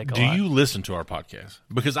 say like a do lot. you listen to our podcast?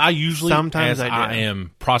 Because I usually, Sometimes as I do.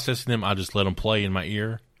 am processing them, I just let them play in my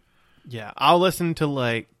ear. Yeah, I'll listen to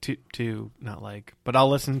not like, but I'll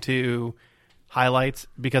listen to highlights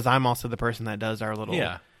because I'm also the person that does our little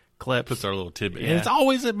Yeah. clips. Puts our little tidbit. Yeah. And it's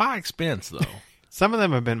always at my expense, though. Some of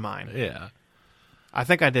them have been mine. Yeah. I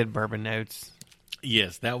think I did bourbon notes.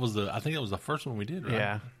 Yes, I think that was the first one we did, right?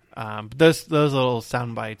 Yeah, but those little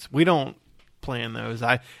sound bites, we don't plan those.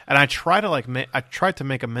 I try to I tried to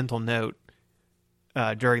make a mental note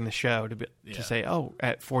during the show to say, oh,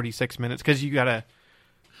 at 46 minutes, because you gotta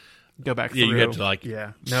go back. Yeah, through. you have to like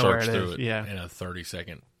know where search it through is. it Yeah, in a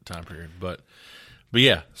 30-second time period. But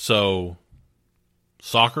yeah, so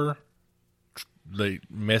soccer,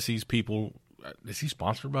 Messi's people. Is he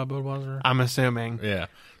sponsored by Budweiser? I'm assuming. Yeah.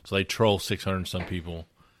 So they troll 600 and some people.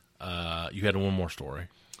 You had one more story.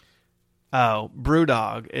 Oh,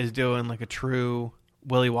 Brewdog is doing like a true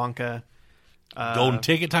Willy Wonka Golden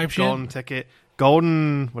ticket type shit? golden ticket, what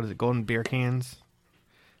is it? Golden beer cans.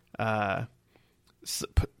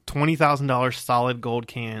 $20,000 solid gold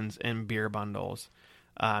cans and beer bundles.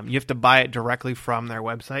 You have to buy it directly from their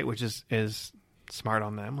website, which is smart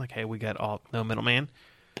on them. Like, hey, we got no middleman.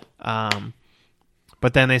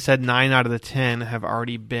 But then they said 9 out of the 10 have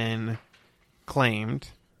already been claimed.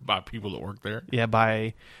 By people that work there. Yeah,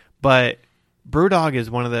 but Brewdog is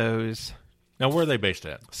one of those Now, where are they based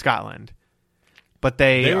at? Scotland. But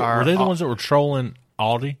they are Were they the ones that were trolling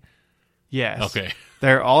Aldi? Yes. Okay.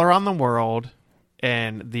 They're all around the world,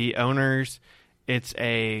 and the owners, it's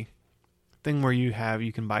a thing where you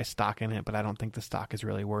can buy stock in it, but I don't think the stock is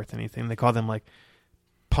really worth anything. They call them like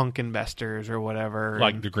punk investors or whatever.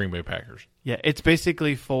 Like the Green Bay Packers. Yeah, it's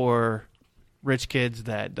basically for rich kids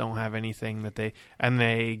that don't have anything that they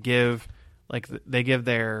give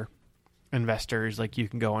their investors, like, you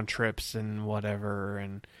can go on trips and whatever.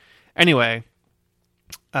 And anyway,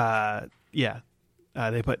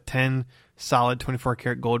 they put 10 solid 24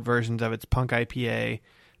 karat gold versions of its Punk IPA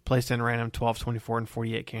placed in random 12, 24, and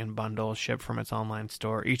 48 can bundles shipped from its online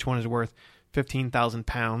store. Each one is worth 15,000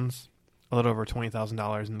 pounds, a little over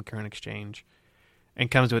 $20,000 in the current exchange, and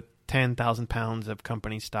comes with 10,000 pounds of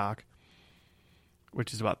company stock,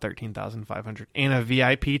 which is about 13,500, and a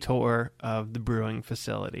VIP tour of the brewing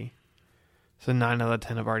facility. So 9 out of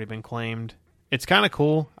 10 have already been claimed. It's kind of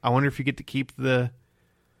cool. I wonder if you get to keep the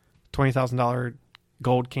 $20,000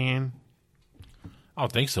 gold can. I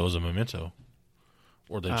don't think so, as a memento.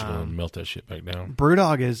 Or they're just going to melt that shit back down.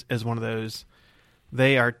 Brewdog is one of those.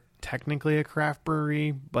 They are technically a craft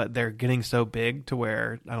brewery, but they're getting so big to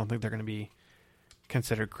where I don't think they're going to be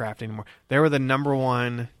considered craft anymore. They were the number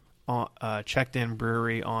one checked in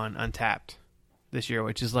brewery on Untapped this year,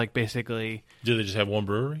 which is like basically. Do they just have one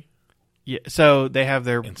brewery? Yeah, so they have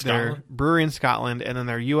their Scotland? brewery in Scotland, and then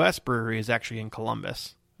their U.S. brewery is actually in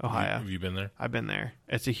Columbus, Ohio. Have you been there? I've been there.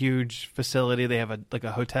 It's a huge facility. They have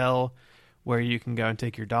a hotel where you can go and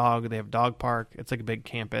take your dog. They have a dog park. It's like a big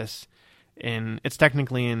campus, and it's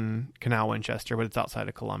technically in Canal Winchester, but it's outside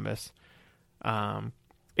of Columbus.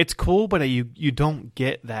 It's cool, but you don't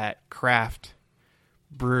get that craft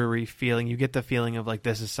brewery feeling. You get the feeling of like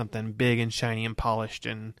this is something big and shiny and polished,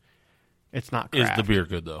 and it's not craft. Is the beer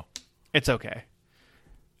good though? It's okay.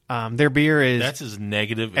 Their beer is that's as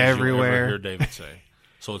negative everywhere. as you'll ever hear David say.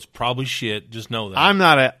 So it's probably shit. Just know that. I'm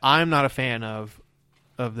not a fan of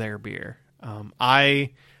their beer.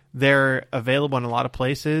 They're available in a lot of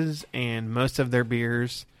places, and most of their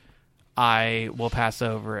beers I will pass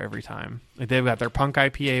over every time. Like they've got their Punk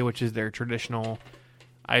IPA, which is their traditional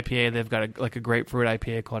IPA. They've got a grapefruit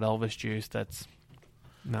IPA called Elvis Juice. That's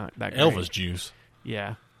not that great. Elvis Juice.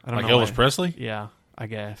 Yeah, I don't like know Elvis Presley. Yeah, I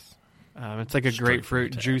guess. It's like a Straight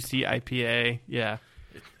grapefruit from the tap. juicy IPA. Yeah.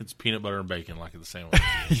 It's peanut butter and bacon, like the sandwich.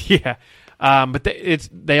 Yeah. But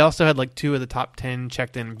they also had like 2 of the top 10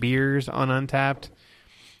 checked in beers on Untapped,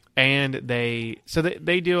 and they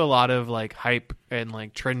do a lot of like hype and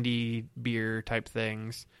like trendy beer type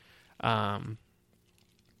things. But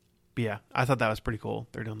yeah, I thought that was pretty cool.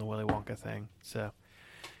 They're doing the Willy Wonka thing. So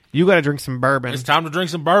you got to drink some bourbon. It's time to drink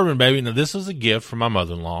some bourbon, baby. Now this is a gift from my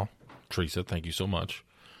mother-in-law, Teresa. Thank you so much.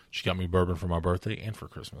 She got me bourbon for my birthday and for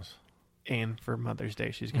Christmas. And for Mother's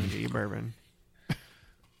Day, she's going to get you bourbon.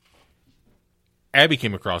 Abby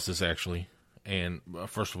came across this, actually. And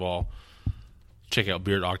first of all, check out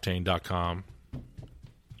beardoctane.com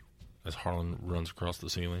as Harlan runs across the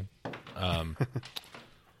ceiling.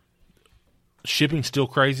 Shipping's still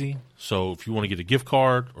crazy. So if you want to get a gift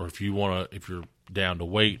card, or if you're down to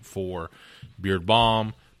wait for beard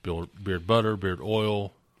balm, beard butter, beard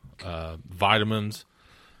oil, vitamins.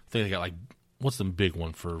 I think they got like, what's the big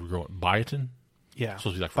one for growing? Biotin? Yeah.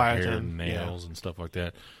 Supposed to be like for hair Biotin, and nails and stuff like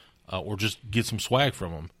that. Or just get some swag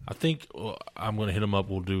from them. I think I'm going to hit them up.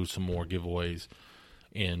 We'll do some more giveaways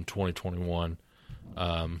in 2021.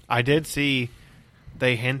 I did see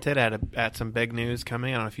they hinted at some big news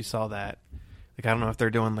coming. I don't know if you saw that. Like, I don't know if they're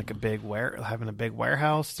doing like having a big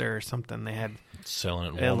warehouse or something. They had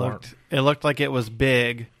Selling it at Walmart. It looked like it was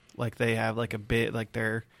big. Like they have like a bit, like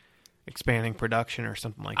they're expanding production or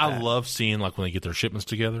something like that. I love seeing like when they get their shipments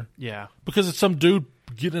together. Yeah. Because it's some dude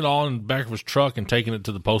getting it all in the back of his truck and taking it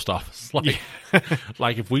to the post office. Like,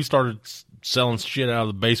 like if we started selling shit out of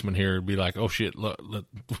the basement here, it'd be like, oh shit, load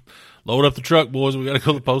up the truck, boys. We got to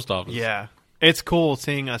go to the post office. Yeah. It's cool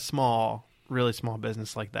seeing a really small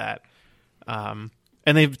business like that.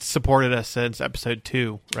 And they've supported us since episode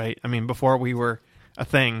 2, right? I mean, before we were a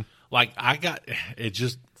thing. Like I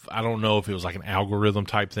don't know if it was like an algorithm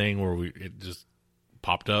type thing where it just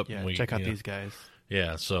popped up. Yeah, and check out these guys.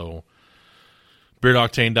 Yeah, so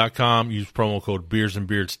beardoctane.com, use promo code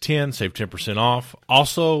beersandbeards10, save 10% off.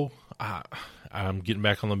 Also, I'm getting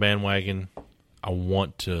back on the bandwagon. I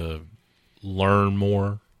want to learn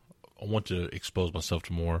more. I want to expose myself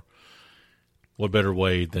to more. What better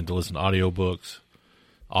way than to listen to audiobooks?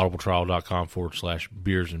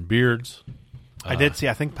 audibletrial.com/beersandbeards. I did see,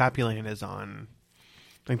 I think Pappyland is on.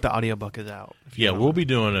 I think the audiobook is out. Yeah, we'll be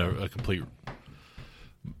doing a complete... Are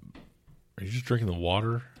you just drinking the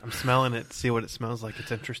water? I'm smelling it to see what it smells like.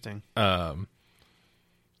 It's interesting. We'll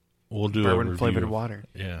do bourbon a flavored review. water.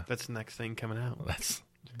 Yeah. That's the next thing coming out. That's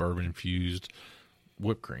bourbon infused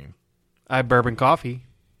whipped cream. I had bourbon coffee.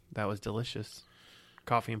 That was delicious.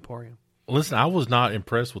 Coffee Emporium. Listen, I was not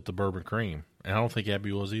impressed with the bourbon cream, and I don't think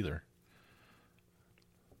Abby was either.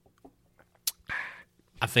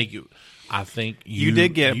 I think you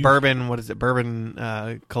did get bourbon. What is it?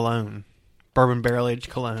 Bourbon cologne, bourbon barrel aged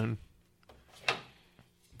cologne.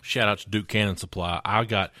 Shout out to Duke Cannon Supply. I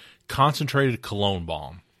got concentrated cologne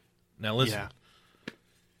balm. Now listen,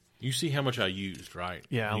 you see how much I used, right?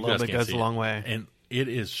 Yeah, You a little guys bit can't goes see a long way. and it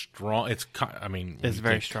is strong. It's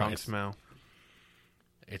Very strong smell.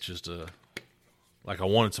 It's just like I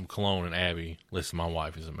wanted some cologne, and Abby. Listen, my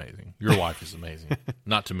wife is amazing. Your wife is amazing.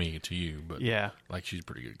 Not to me, to you, but Yeah, like she's a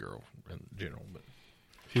pretty good girl in general. But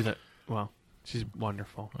she's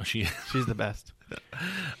wonderful. she's the best.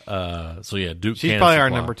 so yeah, Duke. She's Cannon probably our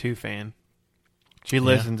Supply. number 2 fan. She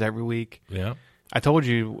listens every week. Yeah. I told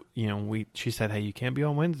you, she said, "Hey, you can't be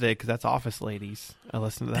on Wednesday because that's Office Ladies." I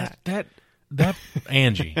listen to that. That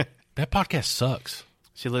Angie, that podcast sucks.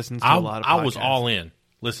 She listens to a lot of podcasts. I was all in.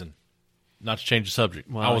 Listen, not to change the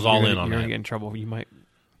subject. Well, I was all in on You're that. going to get in trouble.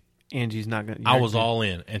 Angie's not going to. I was all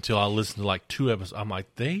in until I listened to like 2 episodes. I'm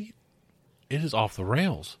like, they it is off the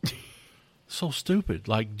rails. So stupid.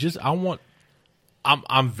 Like,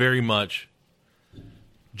 I'm very much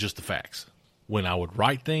just the facts. When I would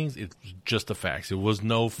write things, it's just the facts. It was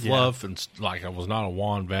no fluff, and like I was not a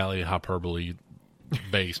Juan Valley hyperbole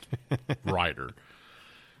based writer.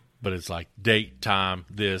 But it's like date, time,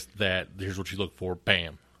 this, that. Here's what you look for.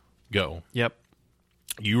 Bam, go. Yep.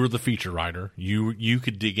 You were the feature writer. You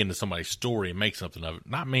could dig into somebody's story and make something of it.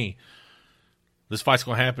 Not me. This fight's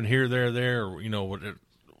going to happen here, there, or,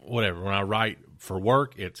 whatever. When I write for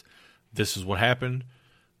work, it's this is what happened.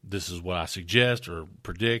 This is what I suggest or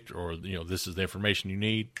predict, or this is the information you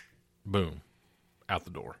need. Boom, out the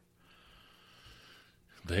door.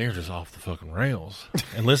 They're just off the fucking rails.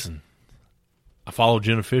 And listen, I follow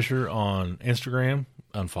Jenna Fisher on Instagram.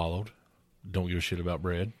 Unfollowed. Don't give a shit about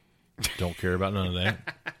bread. Don't care about none of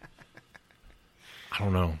that. I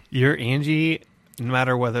don't know. Your Angie, no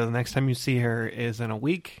matter whether the next time you see her is in a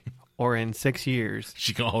week or in 6 years,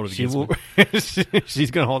 She's gonna hold it against me. she's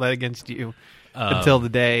going to hold that against you until the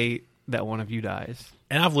day that one of you dies.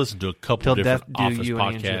 And I've listened to a couple Till of different death do Office you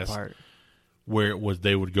and Angie podcasts apart. where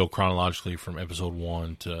they would go chronologically from episode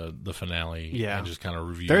 1 to the finale. Yeah. And just kind of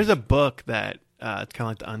review. There's a book that it's kind of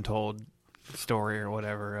like the untold story or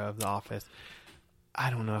whatever of The Office. I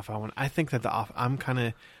don't know if I want. I think that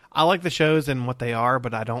I like the shows and what they are,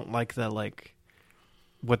 but I don't like the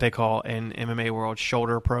what they call in MMA world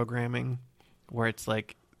shoulder programming, where it's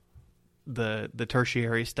like the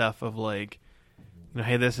tertiary stuff of hey,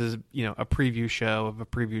 this is a preview show of a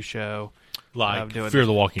preview show. like Fear of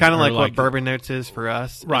the Walking Dead. Kind of like what Bourbon Notes is for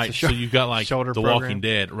us. Right. So you've got like shoulder The program. Walking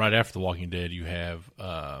Dead. Right after The Walking Dead, you have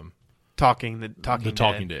The Talking Dead.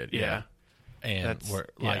 Yeah. And That's- where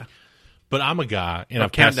yeah. but I'm a guy, and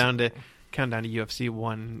I've countdown to UFC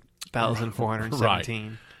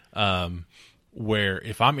 1417. where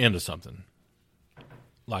if I'm into something,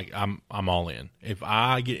 like I'm all in. If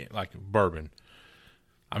I get like bourbon,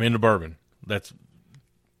 I'm into bourbon. That's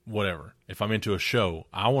whatever. If I'm into a show,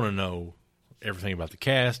 I want to know everything about the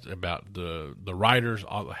cast, about the writers,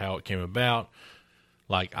 how it came about.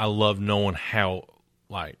 Like I love knowing how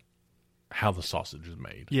the sausage is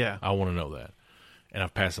made. Yeah. I want to know that. And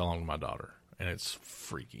I've passed it along to my daughter, and it's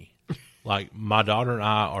freaky. Like my daughter and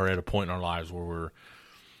I are at a point in our lives where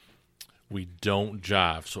we don't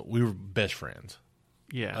jive. So we were best friends.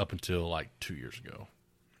 Yeah. Up until like 2 years ago.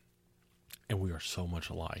 And we are so much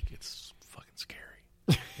alike. It's fucking scary.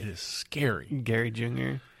 It is scary. Gary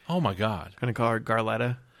Jr. Oh my God. Gonna call her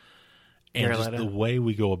Garletta. And just Garletta. the way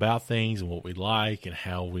we go about things and what we like and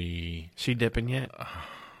how we... She dipping yet?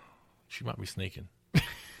 She might be sneaking.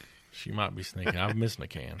 I'm missing a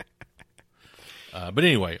can. But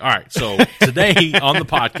anyway, all right. So today on the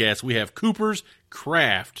podcast, we have Cooper's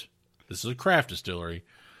Craft. This is a craft distillery.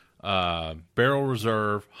 Barrel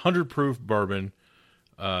Reserve, 100 proof bourbon,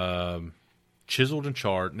 chiseled and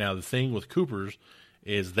charred. Now, the thing with Cooper's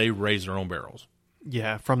is they raise their own barrels.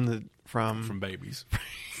 Yeah, from babies.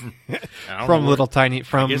 from little tiny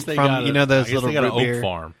those they little got root an beer oak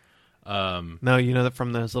farm. No, that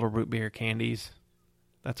from those little root beer candies.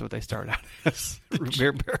 That's what they started out as, root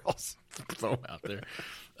beer barrels. Throw out there.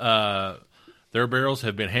 Their barrels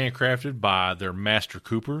have been handcrafted by their master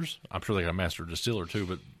coopers. I'm sure they got a master distiller too,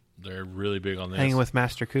 but they're really big on this. Hanging with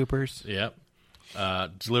Master Coopers. Yep.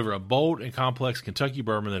 Deliver a bold and complex Kentucky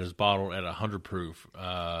bourbon that is bottled at 100 proof.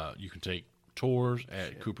 You can take tours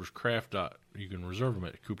at Cooper's Craft. You can reserve them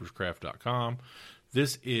at cooperscraft.com.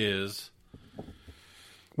 This is...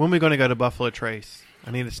 When are we going to go to Buffalo Trace?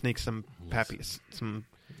 I need to sneak some Pappies.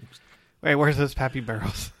 Wait, where's those Pappy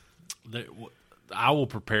barrels? I will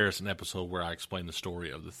prepare us an episode where I explain the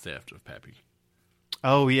story of the theft of Pappy.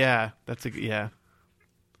 Oh, yeah. Yeah.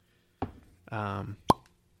 All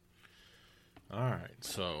right,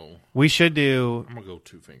 so... We should do... I'm going to go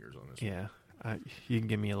 2 fingers on this. Yeah. You can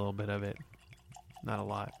give me a little bit of it. Not a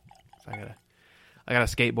lot. I got a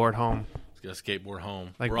skateboard home. Got a skateboard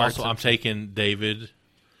home. Like I'm taking David...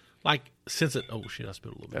 Like, since it... Oh, shit, I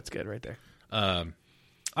spilled a little bit. That's good right there.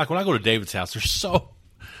 Like, when I go to David's house, there's so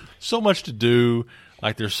much to do.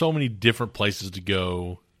 Like, there's so many different places to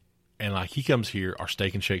go. And, like, he comes here, our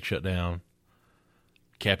Steak and Shake shut down.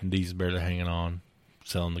 Captain D's is barely hanging on,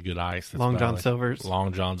 selling the good ice. That's Long about John it. Silver's.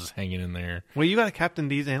 Long John's is hanging in there. Well, you got a Captain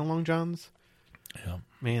D's and Long John's? Yeah.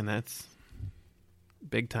 Man, that's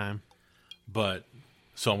big time. But,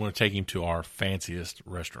 so I'm going to take him to our fanciest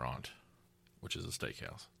restaurant, which is a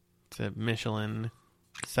steakhouse. It's a Michelin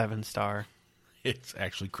 7-star. It's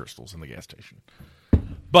actually Crystals in the gas station.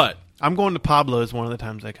 But I'm going to Pablo's one of the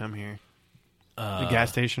times I come here. The gas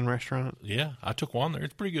station restaurant. yeah, I took Juan there.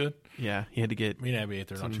 It's pretty good. Yeah, he had to get Me and Abby ate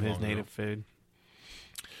there some not of too his long ago. native food.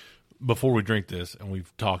 before we drink this, and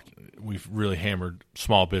we've really hammered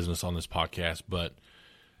small business on this podcast, but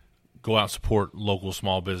go out and support local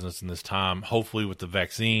small business in this time. Hopefully, with the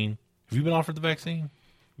vaccine. Have you been offered the vaccine?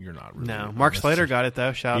 You're not really. No. Mark Slater got it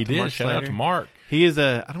though. Shout out to Mark Slater. Shout out to Mark. He is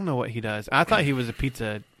I don't know what he does. I thought he was a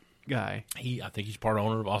pizza guy. I think he's part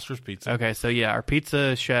owner of Oscar's Pizza. Okay, so yeah, our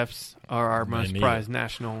pizza chefs are our most prized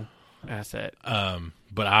national asset.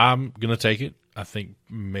 But I'm gonna take it. I think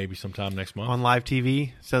maybe sometime next month on live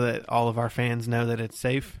TV, so that all of our fans know that it's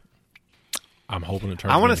safe. I'm hoping it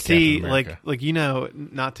turns. I want to see like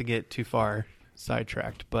not to get too far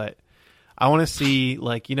sidetracked, but I want to see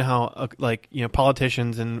how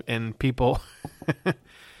politicians and people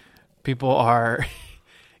people are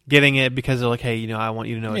getting it because they're like, hey, I want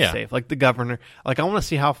you to know it's safe. Like the governor, I want to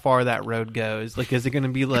see how far that road goes. Like, is it going to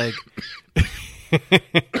be like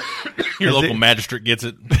your local magistrate gets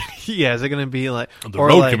it? Yeah, is it going to be like the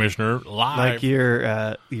road commissioner live, like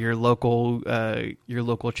your local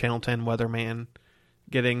Channel 10 weatherman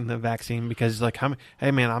getting the vaccine because like,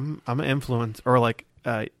 hey man, I'm an influencer, or like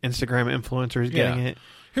Instagram influencers getting it.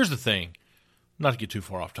 Here's the thing, not to get too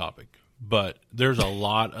far off topic, but there's a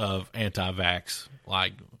lot of anti-vax,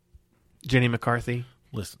 like Jenny McCarthy.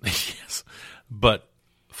 Listen, yes, but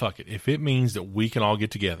fuck it. If it means that we can all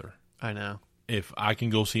get together, I know. If I can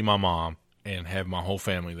go see my mom and have my whole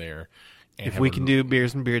family there, and if we can do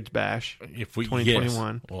Beers and Beards Bash, if we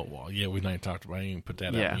 2021, well, yeah, we not talked about. I didn't even put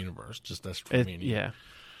that out in the universe. Just that's for me and you. Yeah,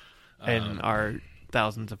 and our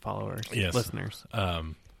thousands of followers, listeners.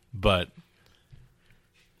 But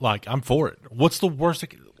like, I'm for it. What's the worst?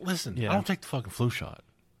 Listen, I don't take the fucking flu shot.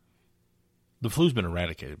 The flu's been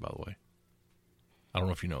eradicated, by the way. I don't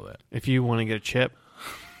know if you know that. If you want to get a chip,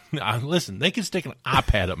 listen, they can stick an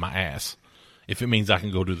iPad up my ass if it means I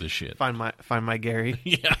can go do this shit. Find my Gary.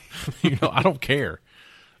 Yeah, I don't care.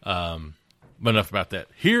 But enough about that.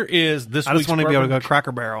 Here is this. I just want to be able to go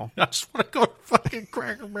Cracker Barrel. I just want to go fucking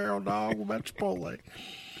Cracker Barrel, dog. About Chipotle.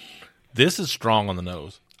 This is strong on the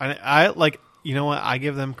nose. I like. You know what? I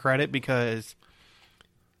give them credit because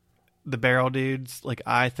the Barrel dudes. Like,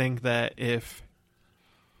 I think that if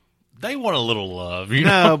they want a little love,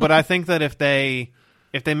 but I think that if they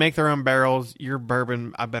make their own barrels, your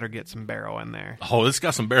bourbon, I better get some barrel in there. Oh, it's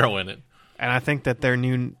got some barrel in it. And I think that their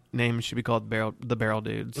new name should be called the Barrel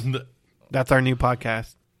Dudes. That's our new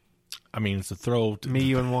podcast. I mean, it's a throw. Me,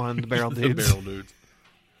 you, and Juan, the Barrel Dudes. The Barrel Dudes.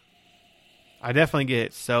 I definitely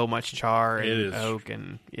get so much char and oak,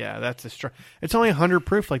 and that's a strong. It's only 100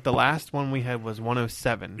 proof. Like the last one we had was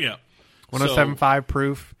 107. Yeah, 107.5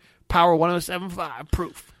 proof. Power 107.5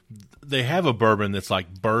 proof. They have a bourbon that's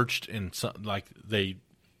like birched and like they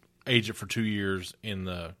age it for 2 years in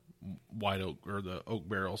the white oak or the oak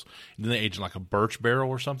barrels, and then they age in like a birch barrel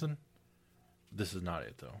or something. This is not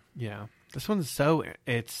it though. Yeah, this one's so.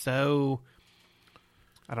 I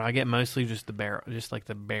don't know. I get mostly just the barrel, just like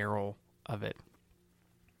the barrel of it.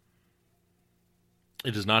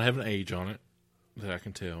 It does not have an age on it that I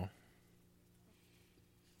can tell.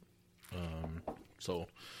 So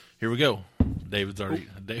here we go. David's already.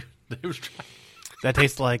 David's trying. That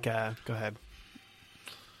tastes like. Go ahead.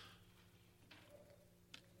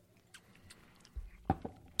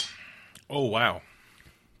 Oh wow,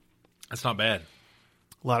 that's not bad.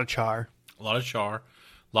 A lot of char. A lot of char.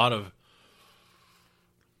 A lot of.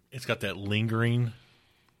 It's got that lingering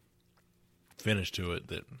finish to it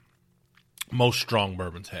that most strong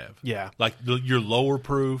bourbons have. Yeah, like your lower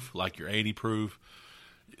proof, like your 80 proof.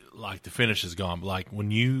 Like the finish is gone. But like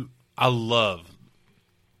I love.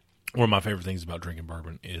 One of my favorite things about drinking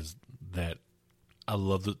bourbon is that I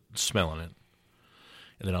love the smelling it,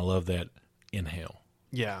 and then I love that inhale.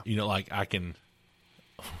 Yeah, like I can,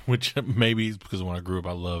 which maybe is because when I grew up,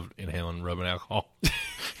 I loved inhaling rubbing alcohol.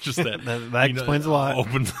 Just that that explains a lot.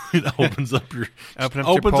 It opens up your opens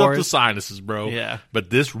up the sinuses, bro. Yeah, but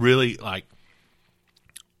this really like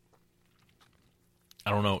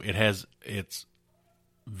I don't know. It's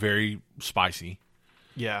very spicy.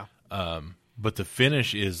 Yeah. But the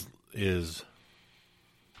finish is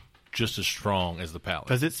just as strong as the palate.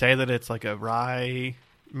 Does it say that it's like a rye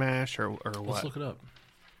mash or what? Let's look it up.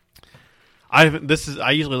 I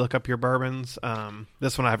usually look up your bourbons.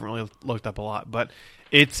 This one I haven't really looked up a lot, but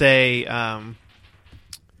it's a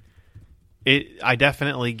I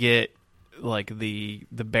definitely get like the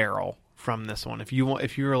barrel from this one. If you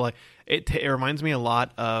were like it reminds me a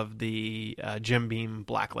lot of the Jim Beam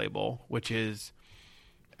Black Label, which is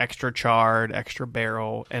extra charred, extra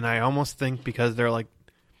barrel, and I almost think because they're like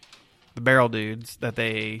the barrel dudes that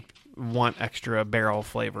they want extra barrel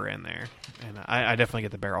flavor in there, and I definitely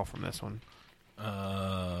get the barrel from this one.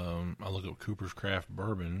 I look up Cooper's Craft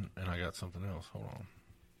Bourbon, and I got something else. Hold on.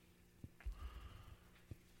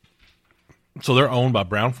 So they're owned by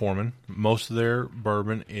Brown-Forman. Most of their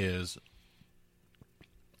bourbon is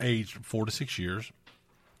aged 4 to 6 years,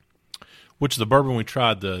 which the bourbon we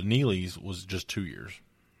tried, the Neely's, was just 2 years.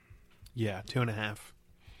 Yeah, 2.5.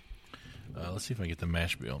 Let's see if I can get the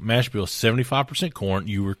mash bill. Mash bill, 75% corn.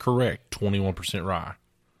 You were correct. 21% rye,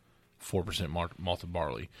 4% malted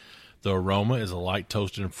barley. The aroma is a light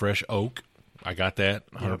toasted and fresh oak. I got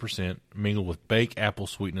that, 100%. Mingled with baked apple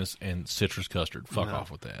sweetness and citrus custard. Fuck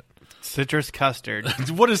off with that. Citrus custard.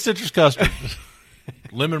 What is citrus custard?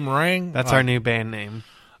 Lemon meringue? That's our new band name.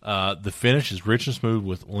 The finish is rich and smooth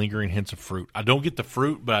with lingering hints of fruit. I don't get the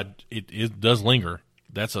fruit, but it does linger.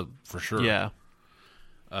 That's for sure. Yeah.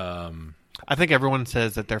 I think everyone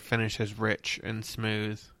says that their finish is rich and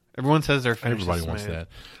smooth. Everyone says their finish Everybody is wants smooth. that.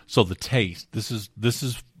 So the taste, this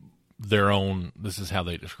is their own, this is how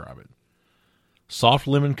they describe it. Soft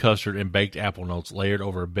lemon custard and baked apple notes layered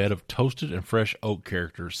over a bed of toasted and fresh oak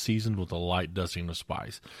characters seasoned with a light dusting of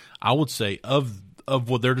spice. I would say of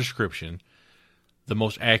what their description, the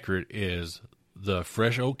most accurate is the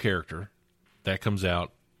fresh oak character that comes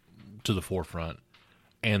out to the forefront,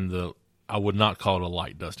 and I would not call it a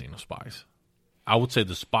light dusting of spice. I would say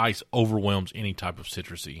the spice overwhelms any type of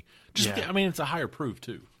citrusy. I mean, it's a higher proof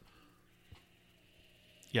too.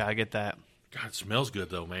 Yeah, I get that. God, it smells good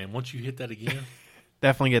though, man. Once you hit that again,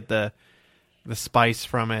 Definitely get the spice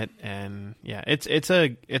from it, and yeah, it's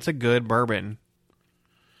a good bourbon.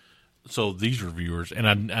 so these reviewers,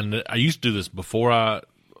 and I used to do this before I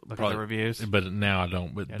Look at the reviews. but now I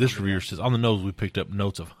don't. But Yeah, this don't do reviewer says on the nose we picked up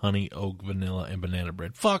notes of honey, oak, vanilla, and banana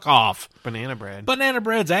bread. Fuck off, Banana bread. banana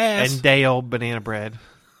bread's ass. And day old banana bread.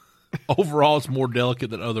 Overall, it's more delicate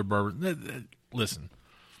than other bourbon. Listen,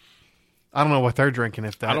 I don't know what they're drinking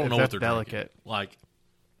if that I don't know what that's they're delicate. drinking. Like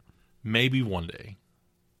maybe one day.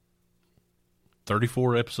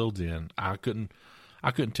 34 episodes in, I couldn't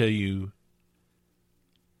tell you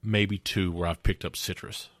maybe 2 where I've picked up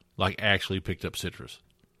citrus. Like actually picked up citrus.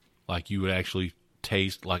 Like you would actually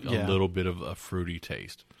taste like a little bit of a fruity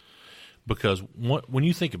taste. Because when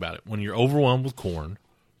you think about it, when you're overwhelmed with corn,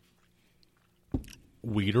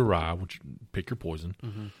 wheat or rye, which pick your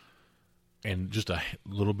poison, and just a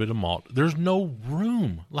little bit of malt, there's no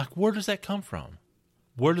room. Like where does that come from?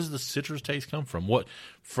 Where does the citrus taste come from?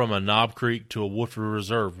 From a Knob Creek to a Woodford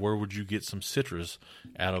Reserve, where would you get some citrus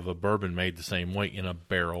out of a bourbon made the same way in a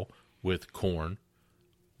barrel with corn,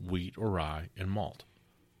 wheat or rye, and malt?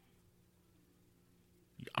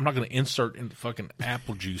 I'm not going to insert in fucking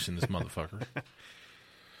apple juice in this motherfucker.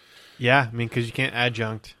 Yeah, I mean, because you can't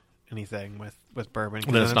adjunct anything with bourbon.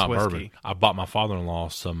 'Cause Then it's then not whiskey. bourbon. I bought my father-in-law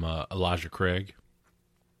some Elijah Craig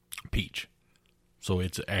peach. So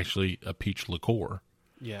it's actually a peach liqueur.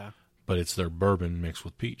 Yeah. But it's their bourbon mixed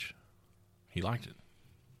with peach. He liked it.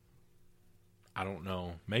 I don't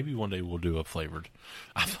know. Maybe one day we'll do a flavored.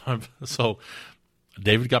 So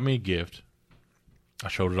David got me a gift. I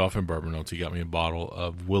showed it off in Bourbon Notes. He got me a bottle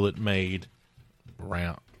of Willet Made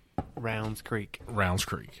Rounds Creek. Homage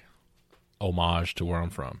to where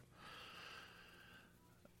I'm from.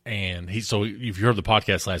 And so if you heard the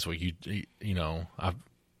podcast last week, you know,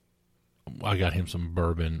 I got him some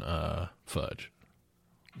bourbon fudge.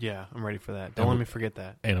 Yeah, I'm ready for that. Don't let me forget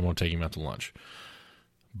that. And I'm going to take him out to lunch.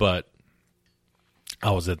 But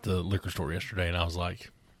I was at the liquor store yesterday, and I was like,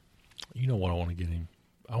 you know what I want to get him?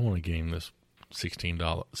 I want to get him this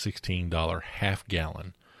 $16 half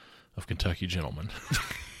gallon of Kentucky Gentleman.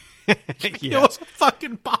 It was a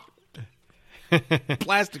fucking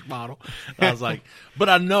plastic bottle. I was like, but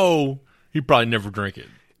I know he'd probably never drink it.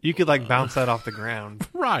 You could like bounce that off the ground.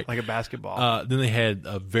 Right. Like a basketball. Then they had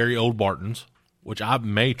very old Barton's, which I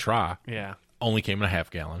may try. Yeah. Only came in a half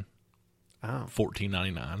gallon. Oh.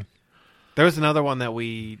 $14.99. There was another one that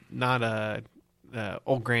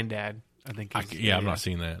Old Granddad, I think. I've not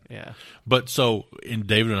seen that. Yeah. But so, in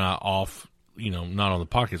David and I not on the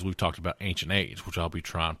podcast, we've talked about Ancient Age, which I'll be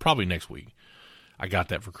trying probably next week. I got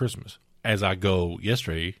that for Christmas. As I go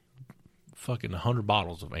yesterday, fucking 100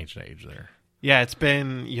 bottles of Ancient Age there. Yeah,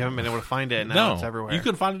 you haven't been able to find it, and now it's everywhere. You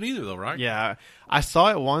couldn't find it either, though, right? Yeah. I saw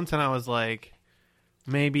it once, and I was like,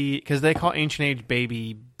 maybe, because they call Ancient Age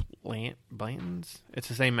Baby Blanton's. It's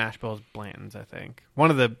the same mash bill as Blanton's, I think.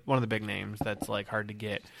 One of the big names that's like hard to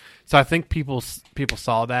get. So I think people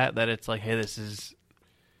saw that it's like, hey, this is,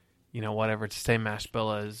 whatever. It's the same mash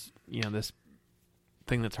bill as this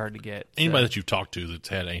thing that's hard to get. Anybody that you've talked to that's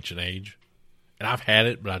had Ancient Age, and I've had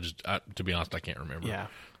it, but to be honest, I can't remember. Yeah,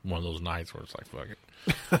 one of those nights where it's like, fuck it,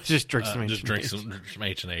 just drink some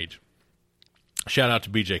Ancient Age. Shout out to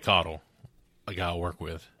BJ Cottle, a guy I work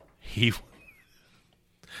with. He's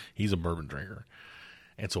a bourbon drinker.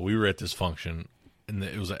 And so we were at this function.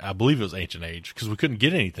 and I believe it was Ancient Age because we couldn't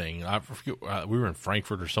get anything. I forget, we were in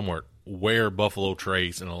Frankfurt or somewhere where Buffalo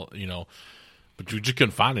Trace and but we just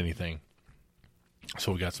couldn't find anything.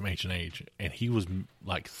 So we got some Ancient Age, and he was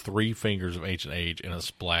like 3 fingers of Ancient Age and a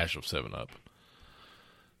splash of 7-Up.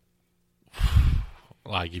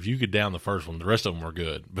 Like, if you could down the first one, the rest of them were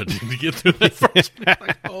good. But to get through that first one,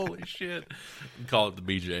 like, holy shit. Call it the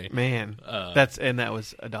BJ. Man, that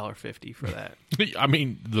was $1.50 for that. I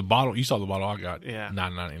mean, the bottle, you saw the bottle I got, yeah,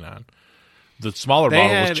 $9.99. The smaller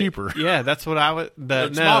bottle was cheaper. Yeah, that's what I would.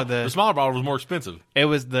 The smaller bottle was more expensive. It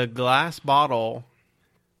was the glass bottle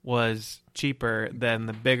was cheaper than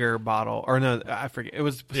the bigger bottle, or no, I forget. It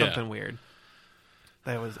was something weird.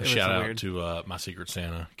 Shout out to my Secret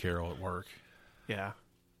Santa, Carol, at work. Yeah.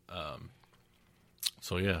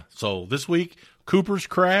 So this week, Cooper's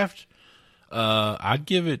Craft. I'd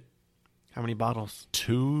give it. How many bottles?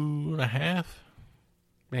 2.5.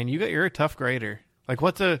 Man, you're a tough grader. Like,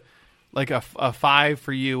 what's a 5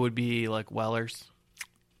 for you would be like Weller's,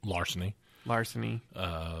 Larceny.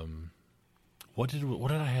 What did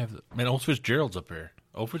I have? Man, Old Fitzgerald's up there.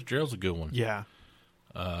 Old Fitzgerald's a good one. Yeah.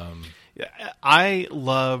 I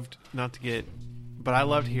loved I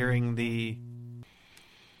loved hearing the.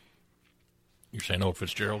 You're saying Old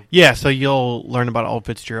Fitzgerald? Yeah, so you'll learn about Old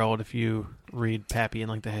Fitzgerald if you read Pappy and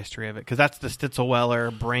like the history of it, because that's the Stitzel-Weller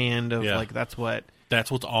brand of that's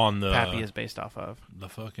what's on the Pappy is based off of. The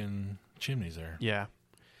fucking chimneys there. Yeah.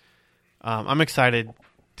 I'm excited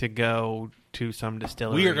to go to some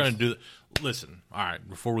distilleries. We are going to do. Listen, all right.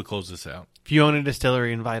 Before we close this out, if you own a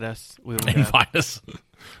distillery, invite us. We will invite us.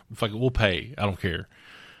 Fuck it, we'll pay. I don't care.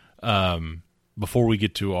 Before we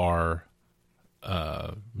get to our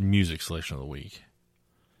music selection of the week,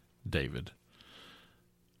 David,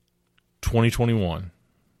 2021.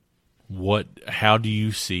 How do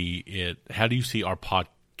you see it? How do you see our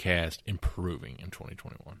podcast improving in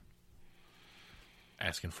 2021?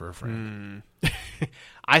 Asking for a friend.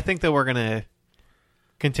 I think that we're gonna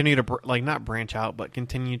continue to not branch out, but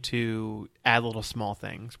continue to add little small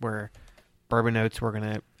things. Where Bourbon Notes, we're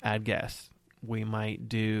gonna add guests. We might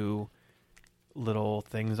do little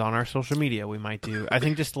things on our social media. We might do, I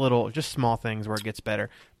think, just small things where it gets better,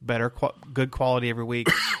 good quality every week.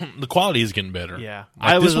 The quality is getting better. Yeah,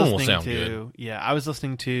 this one will sound good. Yeah, I was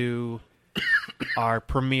listening to our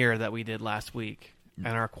premiere that we did last week,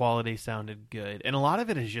 and our quality sounded good. And a lot of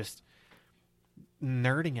it is just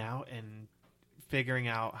nerding out and figuring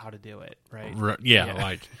out how to do it. Right? Yeah.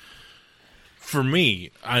 Like for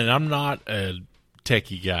me, I'm not a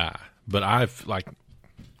techie guy, but I've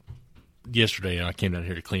yesterday, I came down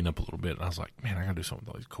here to clean up a little bit, and I was like, man, I gotta do something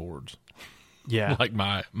with all these cords. Yeah. Like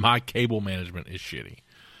my cable management is shitty.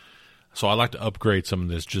 So I like to upgrade some of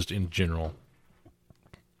this just in general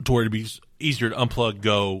to where it'd be easier to unplug,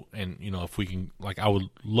 go, and if we can, I would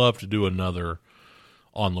love to do another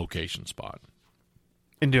on location spot.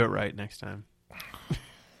 And do it right next time.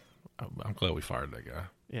 I'm glad we fired that guy.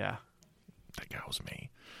 Yeah. That guy was me.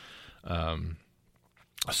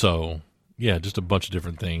 So yeah, just a bunch of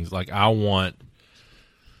different things. I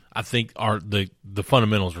think the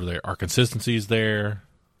fundamentals are there. Our consistency is there.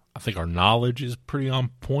 I think our knowledge is pretty on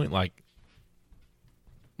point. I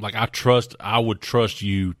would trust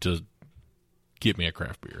you to get me a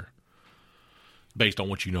craft beer based on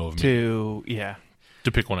what you know of me.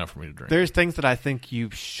 To pick one out for me to drink. There's things that I think you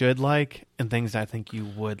should like and things I think you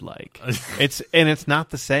would like. It's not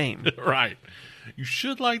the same. Right. You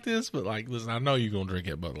should like this, but listen, I know you're going to drink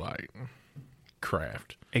it, but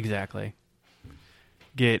craft. Exactly.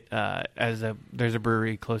 There's a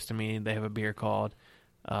brewery close to me. They have a beer called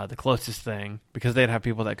The Closest Thing, because they'd have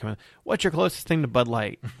people that come in. What's your closest thing to Bud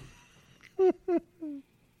Light?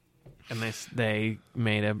 And they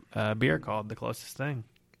made a beer called The Closest Thing.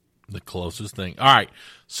 The Closest Thing. All right.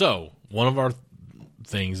 So one of our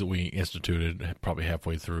things that we instituted probably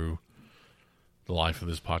halfway through the life of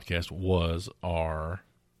this podcast was our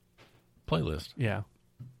playlist. Yeah.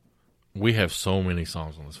 We have so many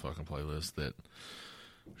songs on this fucking playlist that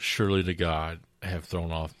surely to God have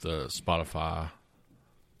thrown off the Spotify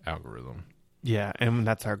algorithm. Yeah, and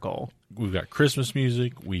that's our goal. We've got Christmas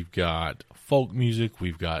music, we've got folk music,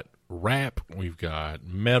 we've got rap, we've got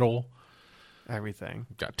metal. Everything.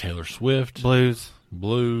 We've got Taylor Swift.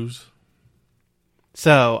 Blues.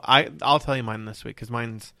 So, I'll tell you mine this week, because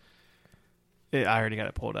I already got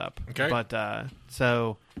it pulled up. Okay. But,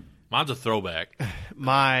 so... Mine's a throwback.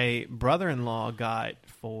 My brother-in-law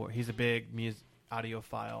he's a big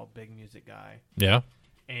audiophile, big music guy. Yeah.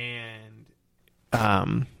 And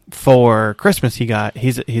for Christmas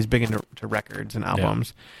he's big into records and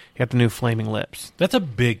albums. Yeah. He got the new Flaming Lips. That's a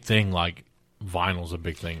big thing. Vinyl's a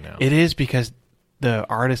big thing now. It is, because the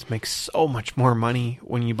artist makes so much more money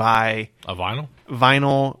when you buy A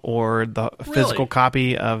vinyl or the physical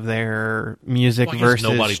copy of their music Well, I guess versus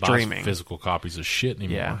nobody streaming. buys physical copies of shit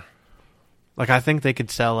anymore. Yeah. Like, I think they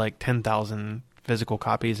could sell like 10,000 physical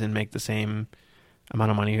copies and make the same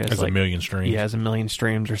amount of money as As like a million streams. Yeah, as a million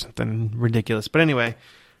streams or something ridiculous. But anyway,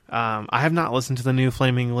 I have not listened to the new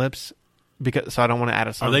Flaming Lips so I don't want to add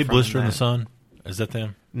a song. Are they from Blister in that. the Sun? Is that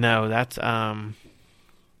them? No, that's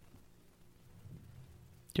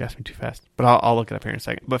you asked me too fast, but I'll look it up here in a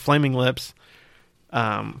second. But Flaming Lips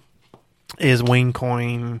is Wayne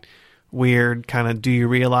Coyne, weird kind of Do You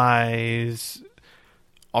Realize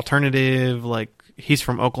alternative, like he's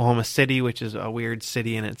from Oklahoma City, which is a weird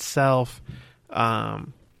city in itself.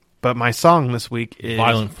 But my song this week is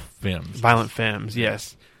Violent Femmes. Violent Femmes,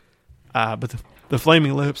 yes. But the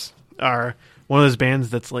Flaming Lips are one of those bands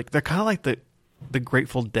that's like, they're kind of like the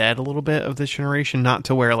Grateful Dead a little bit of this generation, not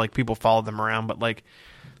to where like people follow them around, but like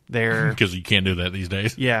they're Because you can't do that these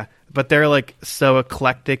days. yeah, but they're like so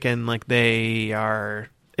eclectic and like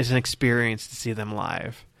it's an experience to see them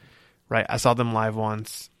live, right? I saw them live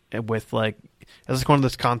once with like, it was like one of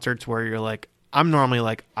those concerts where you're like, I'm normally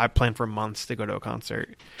like, I plan for months to go to a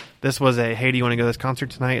concert. This was hey, do you want to go to this concert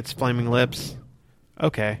tonight? It's Flaming Lips.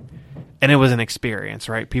 Okay. And it was an experience,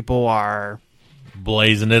 right? People are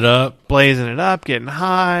Blazing it up. getting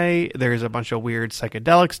high. There's a bunch of weird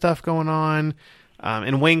psychedelic stuff going on.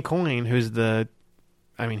 And Wayne Coyne, who's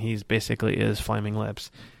he's basically is Flaming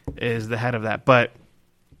Lips, is the head of that. But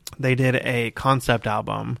they did a concept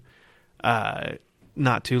album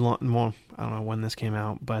not too long. Well, I don't know when this came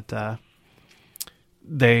out, but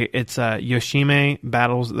it's Yoshime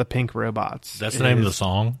Battles the Pink Robots. That's the name of the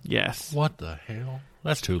song? Yes. What the hell?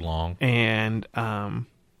 That's too long. And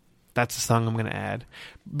that's the song I'm going to add.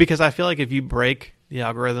 Because I feel like if you break the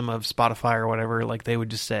algorithm of Spotify or whatever, like they would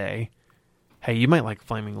just say, hey, you might like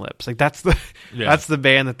Flaming Lips. Like that's the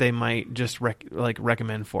band that they might just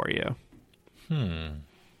recommend for you.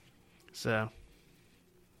 So.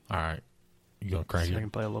 All right. You going to crank See if I it? can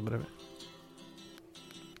play a little bit of it.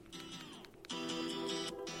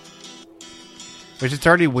 Which it's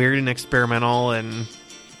already weird and experimental and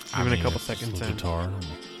even a couple seconds in. Guitar.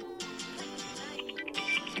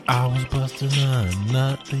 I was busting a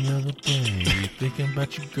nut the other day, thinking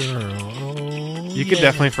about your girl. Oh, You could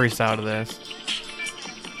definitely freestyle to this.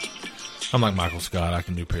 I'm like Michael Scott. I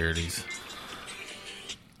can do parodies.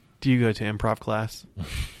 Do you go to improv class?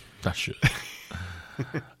 I should.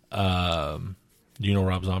 Do you know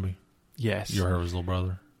Rob Zombie? Yes. You ever heard of his little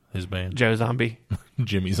brother? His band? Joe Zombie.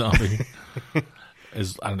 Jimmy Zombie.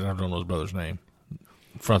 I don't know his brother's name.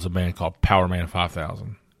 Fronts a band called Power Man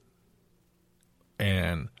 5000.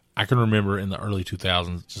 And I can remember in the early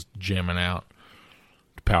 2000s just jamming out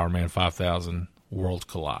to Power Man 5000, Worlds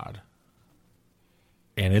Collide.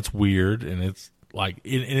 And it's weird, and it's like,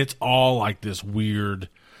 and it's all like this weird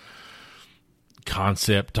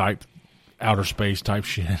concept type, outer space type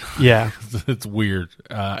shit. Yeah. It's weird.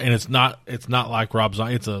 And it's not like Rob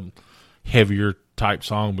Zombie. It's a heavier type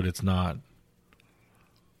song, but it's not,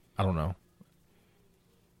 I don't know.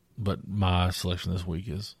 But my selection this week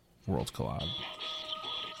is Worlds Collide.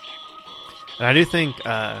 And I do think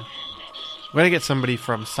we're going to get somebody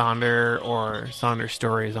from Sonder or Sonder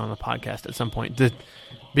Stories on the podcast at some point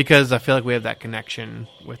because I feel like we have that connection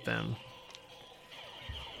with them.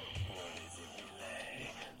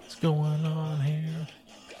 What's going on here?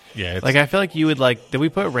 Yeah, it's Like, I feel like you would like, did we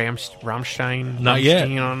put Rammstein? Not yet.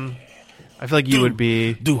 On? I feel like you would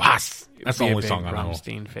be. Du hast. That's the be a only big song I know.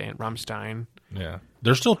 Rammstein fan. Rammstein. Yeah.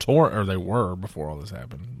 They're still touring, or they were before all this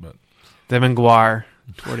happened. But Them and Guar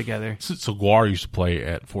tour together. so Guar used to play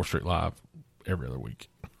at 4th Street Live every other week.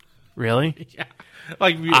 Really? Yeah.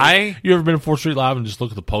 Like, you ever been to 4th Street Live and just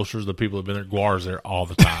look at the posters of the people that have been there? Guar's there all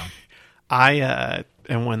the time. I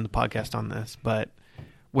and won the podcast on this, but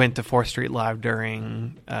went to 4th Street Live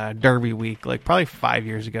during Derby week, like probably 5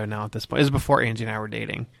 years ago now at this point. It was before Angie and I were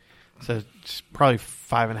dating. So it's probably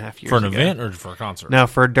 5.5 years For an ago. event or for a concert? No,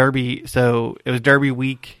 for Derby. So it was Derby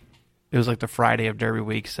week. It was like the Friday of Derby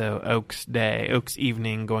week. So Oaks Day, Oaks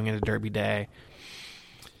evening going into Derby Day.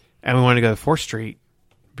 And we wanted to go to 4th Street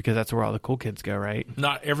because that's where all the cool kids go, right?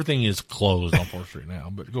 Not everything is closed on 4th Street now,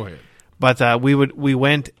 but go ahead. But we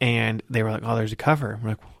went and they were like, oh, there's a cover. We're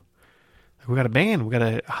like, we got a band. We got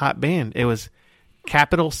a hot band. It was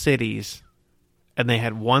Capital Cities, and they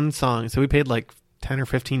had one song. So we paid like $10 or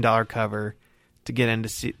 $15 cover to get in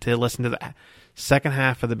to listen to the second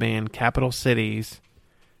half of the band, Capital Cities,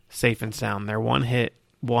 Safe and Sound. Their one hit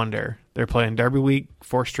wonder. They're playing Derby Week,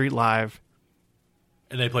 4th Street Live.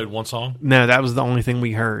 And they played one song? No, that was the only thing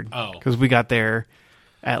we heard. Oh. Because we got there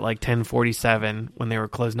at like 10:47 when they were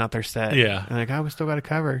closing out their set. Yeah. And like, oh, we still got to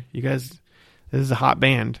cover. You guys, this is a hot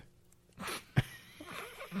band.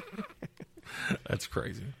 That's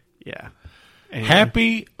crazy. Yeah. Anyway.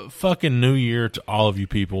 Happy fucking New Year to all of you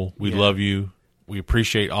people. We Yeah. love you. We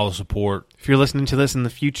appreciate all the support. If you're listening to this in the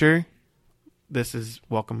future, this is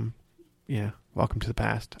welcome. Yeah. Welcome to the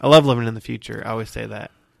past. I love living in the future. I always say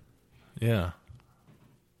that. Yeah.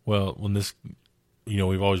 Well, when this,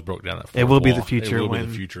 we've always broke down that. It will be wall. the future It will be when-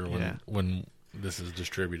 the future yeah. when this is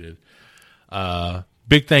distributed.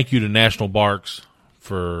 Big thank you to National Barks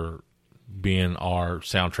for being our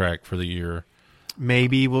soundtrack for the year.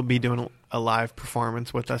 Maybe we'll be doing a live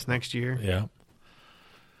performance with us next year, Yeah.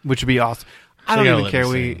 which would be awesome. I So don't you even gotta care.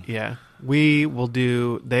 let me sing. We will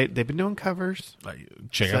do. They've been doing covers.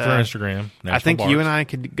 Check out So, their Instagram. National I think Barks. you and I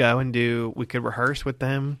could go and we could rehearse with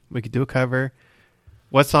them. We could do a cover.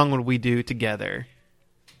 What song would we do together?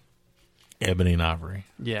 Ebony and Ivory.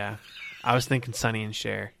 Yeah. I was thinking Sonny and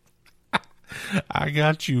Cher. I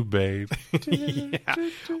got you, babe. Yeah.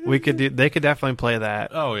 They could definitely play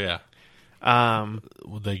that. Oh yeah. Well,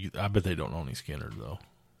 I bet they don't know any Skinner though.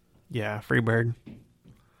 yeah, Freebird.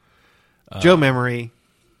 Joe Memory,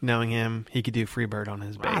 knowing him, he could do Freebird on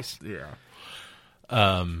his bass. Yeah.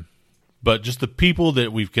 But just the people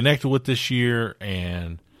that we've connected with this year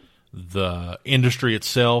and the industry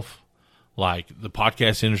itself, like the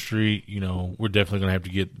podcast industry, we're definitely going to have to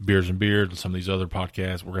get Beers and Beards and some of these other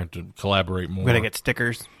podcasts. We're going to have to collaborate more. We're going to get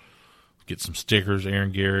stickers. Get some stickers,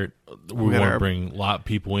 Aaron Garrett. We got want to our- bring a lot of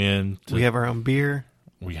people in. We have our own beer.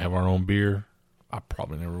 We have our own beer. I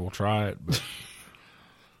probably never will try it, but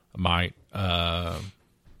I might.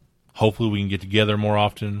 Hopefully we can get together more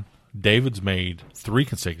often. David's made 3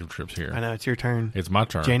 consecutive trips here. I know, it's your turn. It's my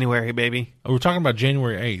turn. January, baby. We're talking about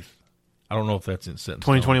January 8th. I don't know if that's in set in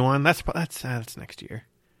stone. 2021. That's next year.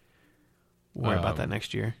 We'll worry about that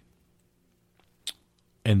next year.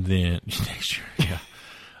 And then next year,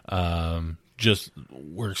 yeah. Just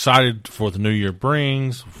we're excited for the new year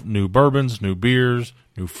brings, new bourbons, new beers,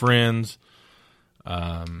 new friends.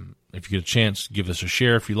 If you get a chance, give us a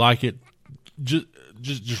share if you like it.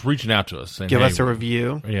 Just reaching out to us. Saying, Give hey, us a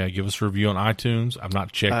review. Yeah, give us a review on iTunes. I've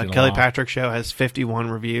not checked in a Kelly while. Patrick Show has 51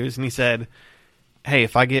 reviews, and he said, "Hey,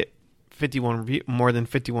 if I get more than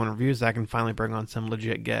 51 reviews, I can finally bring on some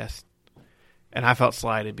legit guests." And I felt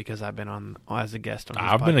slighted because I've been on as a guest on.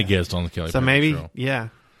 His I've been a podcast. guest on the Kelly So Patrick maybe, Show. yeah,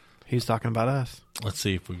 he's talking about us. Let's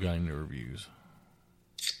see if we've got any reviews.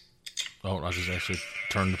 Oh, I just actually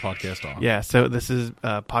turned the podcast off. Yeah, so this is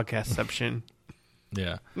podcastception.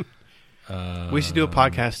 Yeah. We should do a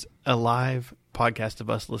live podcast of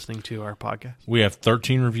us listening to our podcast. We have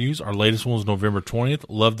 13 reviews. Our latest one was November 20th.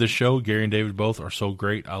 Love this show. Gary and David both are so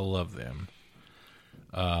great. I love them.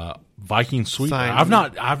 Viking Sweetheart.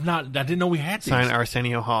 I didn't know we had these. Sign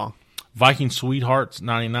Arsenio Hall. Viking Sweethearts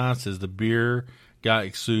 99 says the beer guy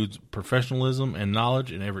exudes professionalism and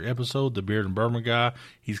knowledge in every episode. The beard and bourbon guy,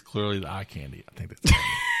 he's clearly the eye candy. I think that's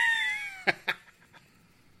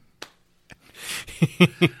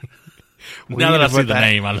now that I see the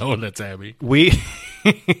name, I know that's Abby. We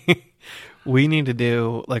need to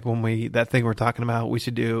do like that thing we're talking about. We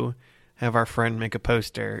should have our friend make a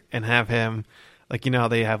poster and have him like how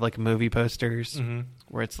they have like movie posters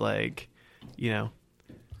where it's like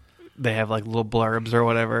they have like little blurbs or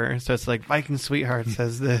whatever. So it's like Viking Sweetheart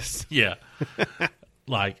says this. Yeah.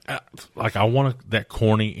 like I want that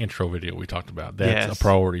corny intro video we talked about. That's Yes. a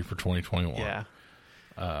priority for 2021. Yeah.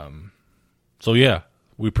 So yeah,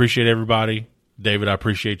 we appreciate everybody. David, I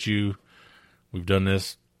appreciate you. We've done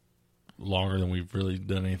this longer than we've really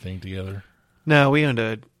done anything together. No, we owned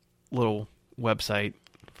a little website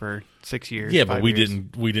for 6 years. Yeah, but 5 we years.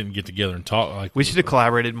 didn't get together and talk like We should have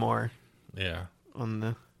collaborated more Yeah. on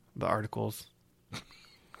the articles.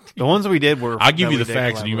 The ones we did were. I'll give that you we the did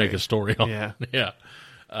facts and you make a collaborate. story on Yeah. it. Yeah.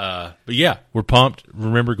 But yeah, we're pumped.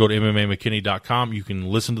 Remember, go to MMAMcKinney.com. You can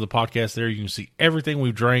listen to the podcast there. You can see everything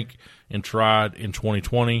we've drank and tried in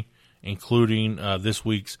 2020, including this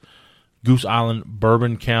week's Goose Island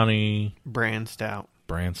Bourbon County Brand stout.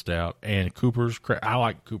 Brand Stout and Cooper's Craft. I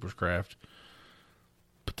like Cooper's Craft,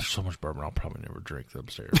 but there's so much bourbon I'll probably never drink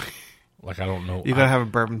upstairs. Like, I don't know. You gotta have a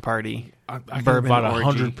bourbon party. I can bourbon invite orgy.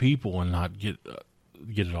 100 people and not get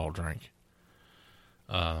it all drank.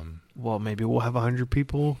 Well, maybe we'll have 100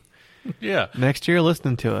 people Yeah. next year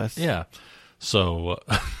listening to us. Yeah. So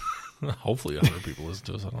hopefully 100 people listen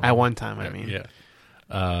to us. I don't know. At one time, I mean.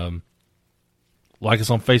 Yeah. Like us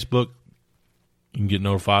on Facebook. You can get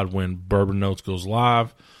notified when Bourbon Notes goes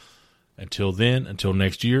live. Until then, until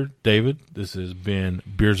next year, David, this has been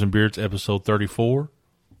Beers and Beards episode 34.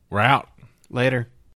 We're out. Later.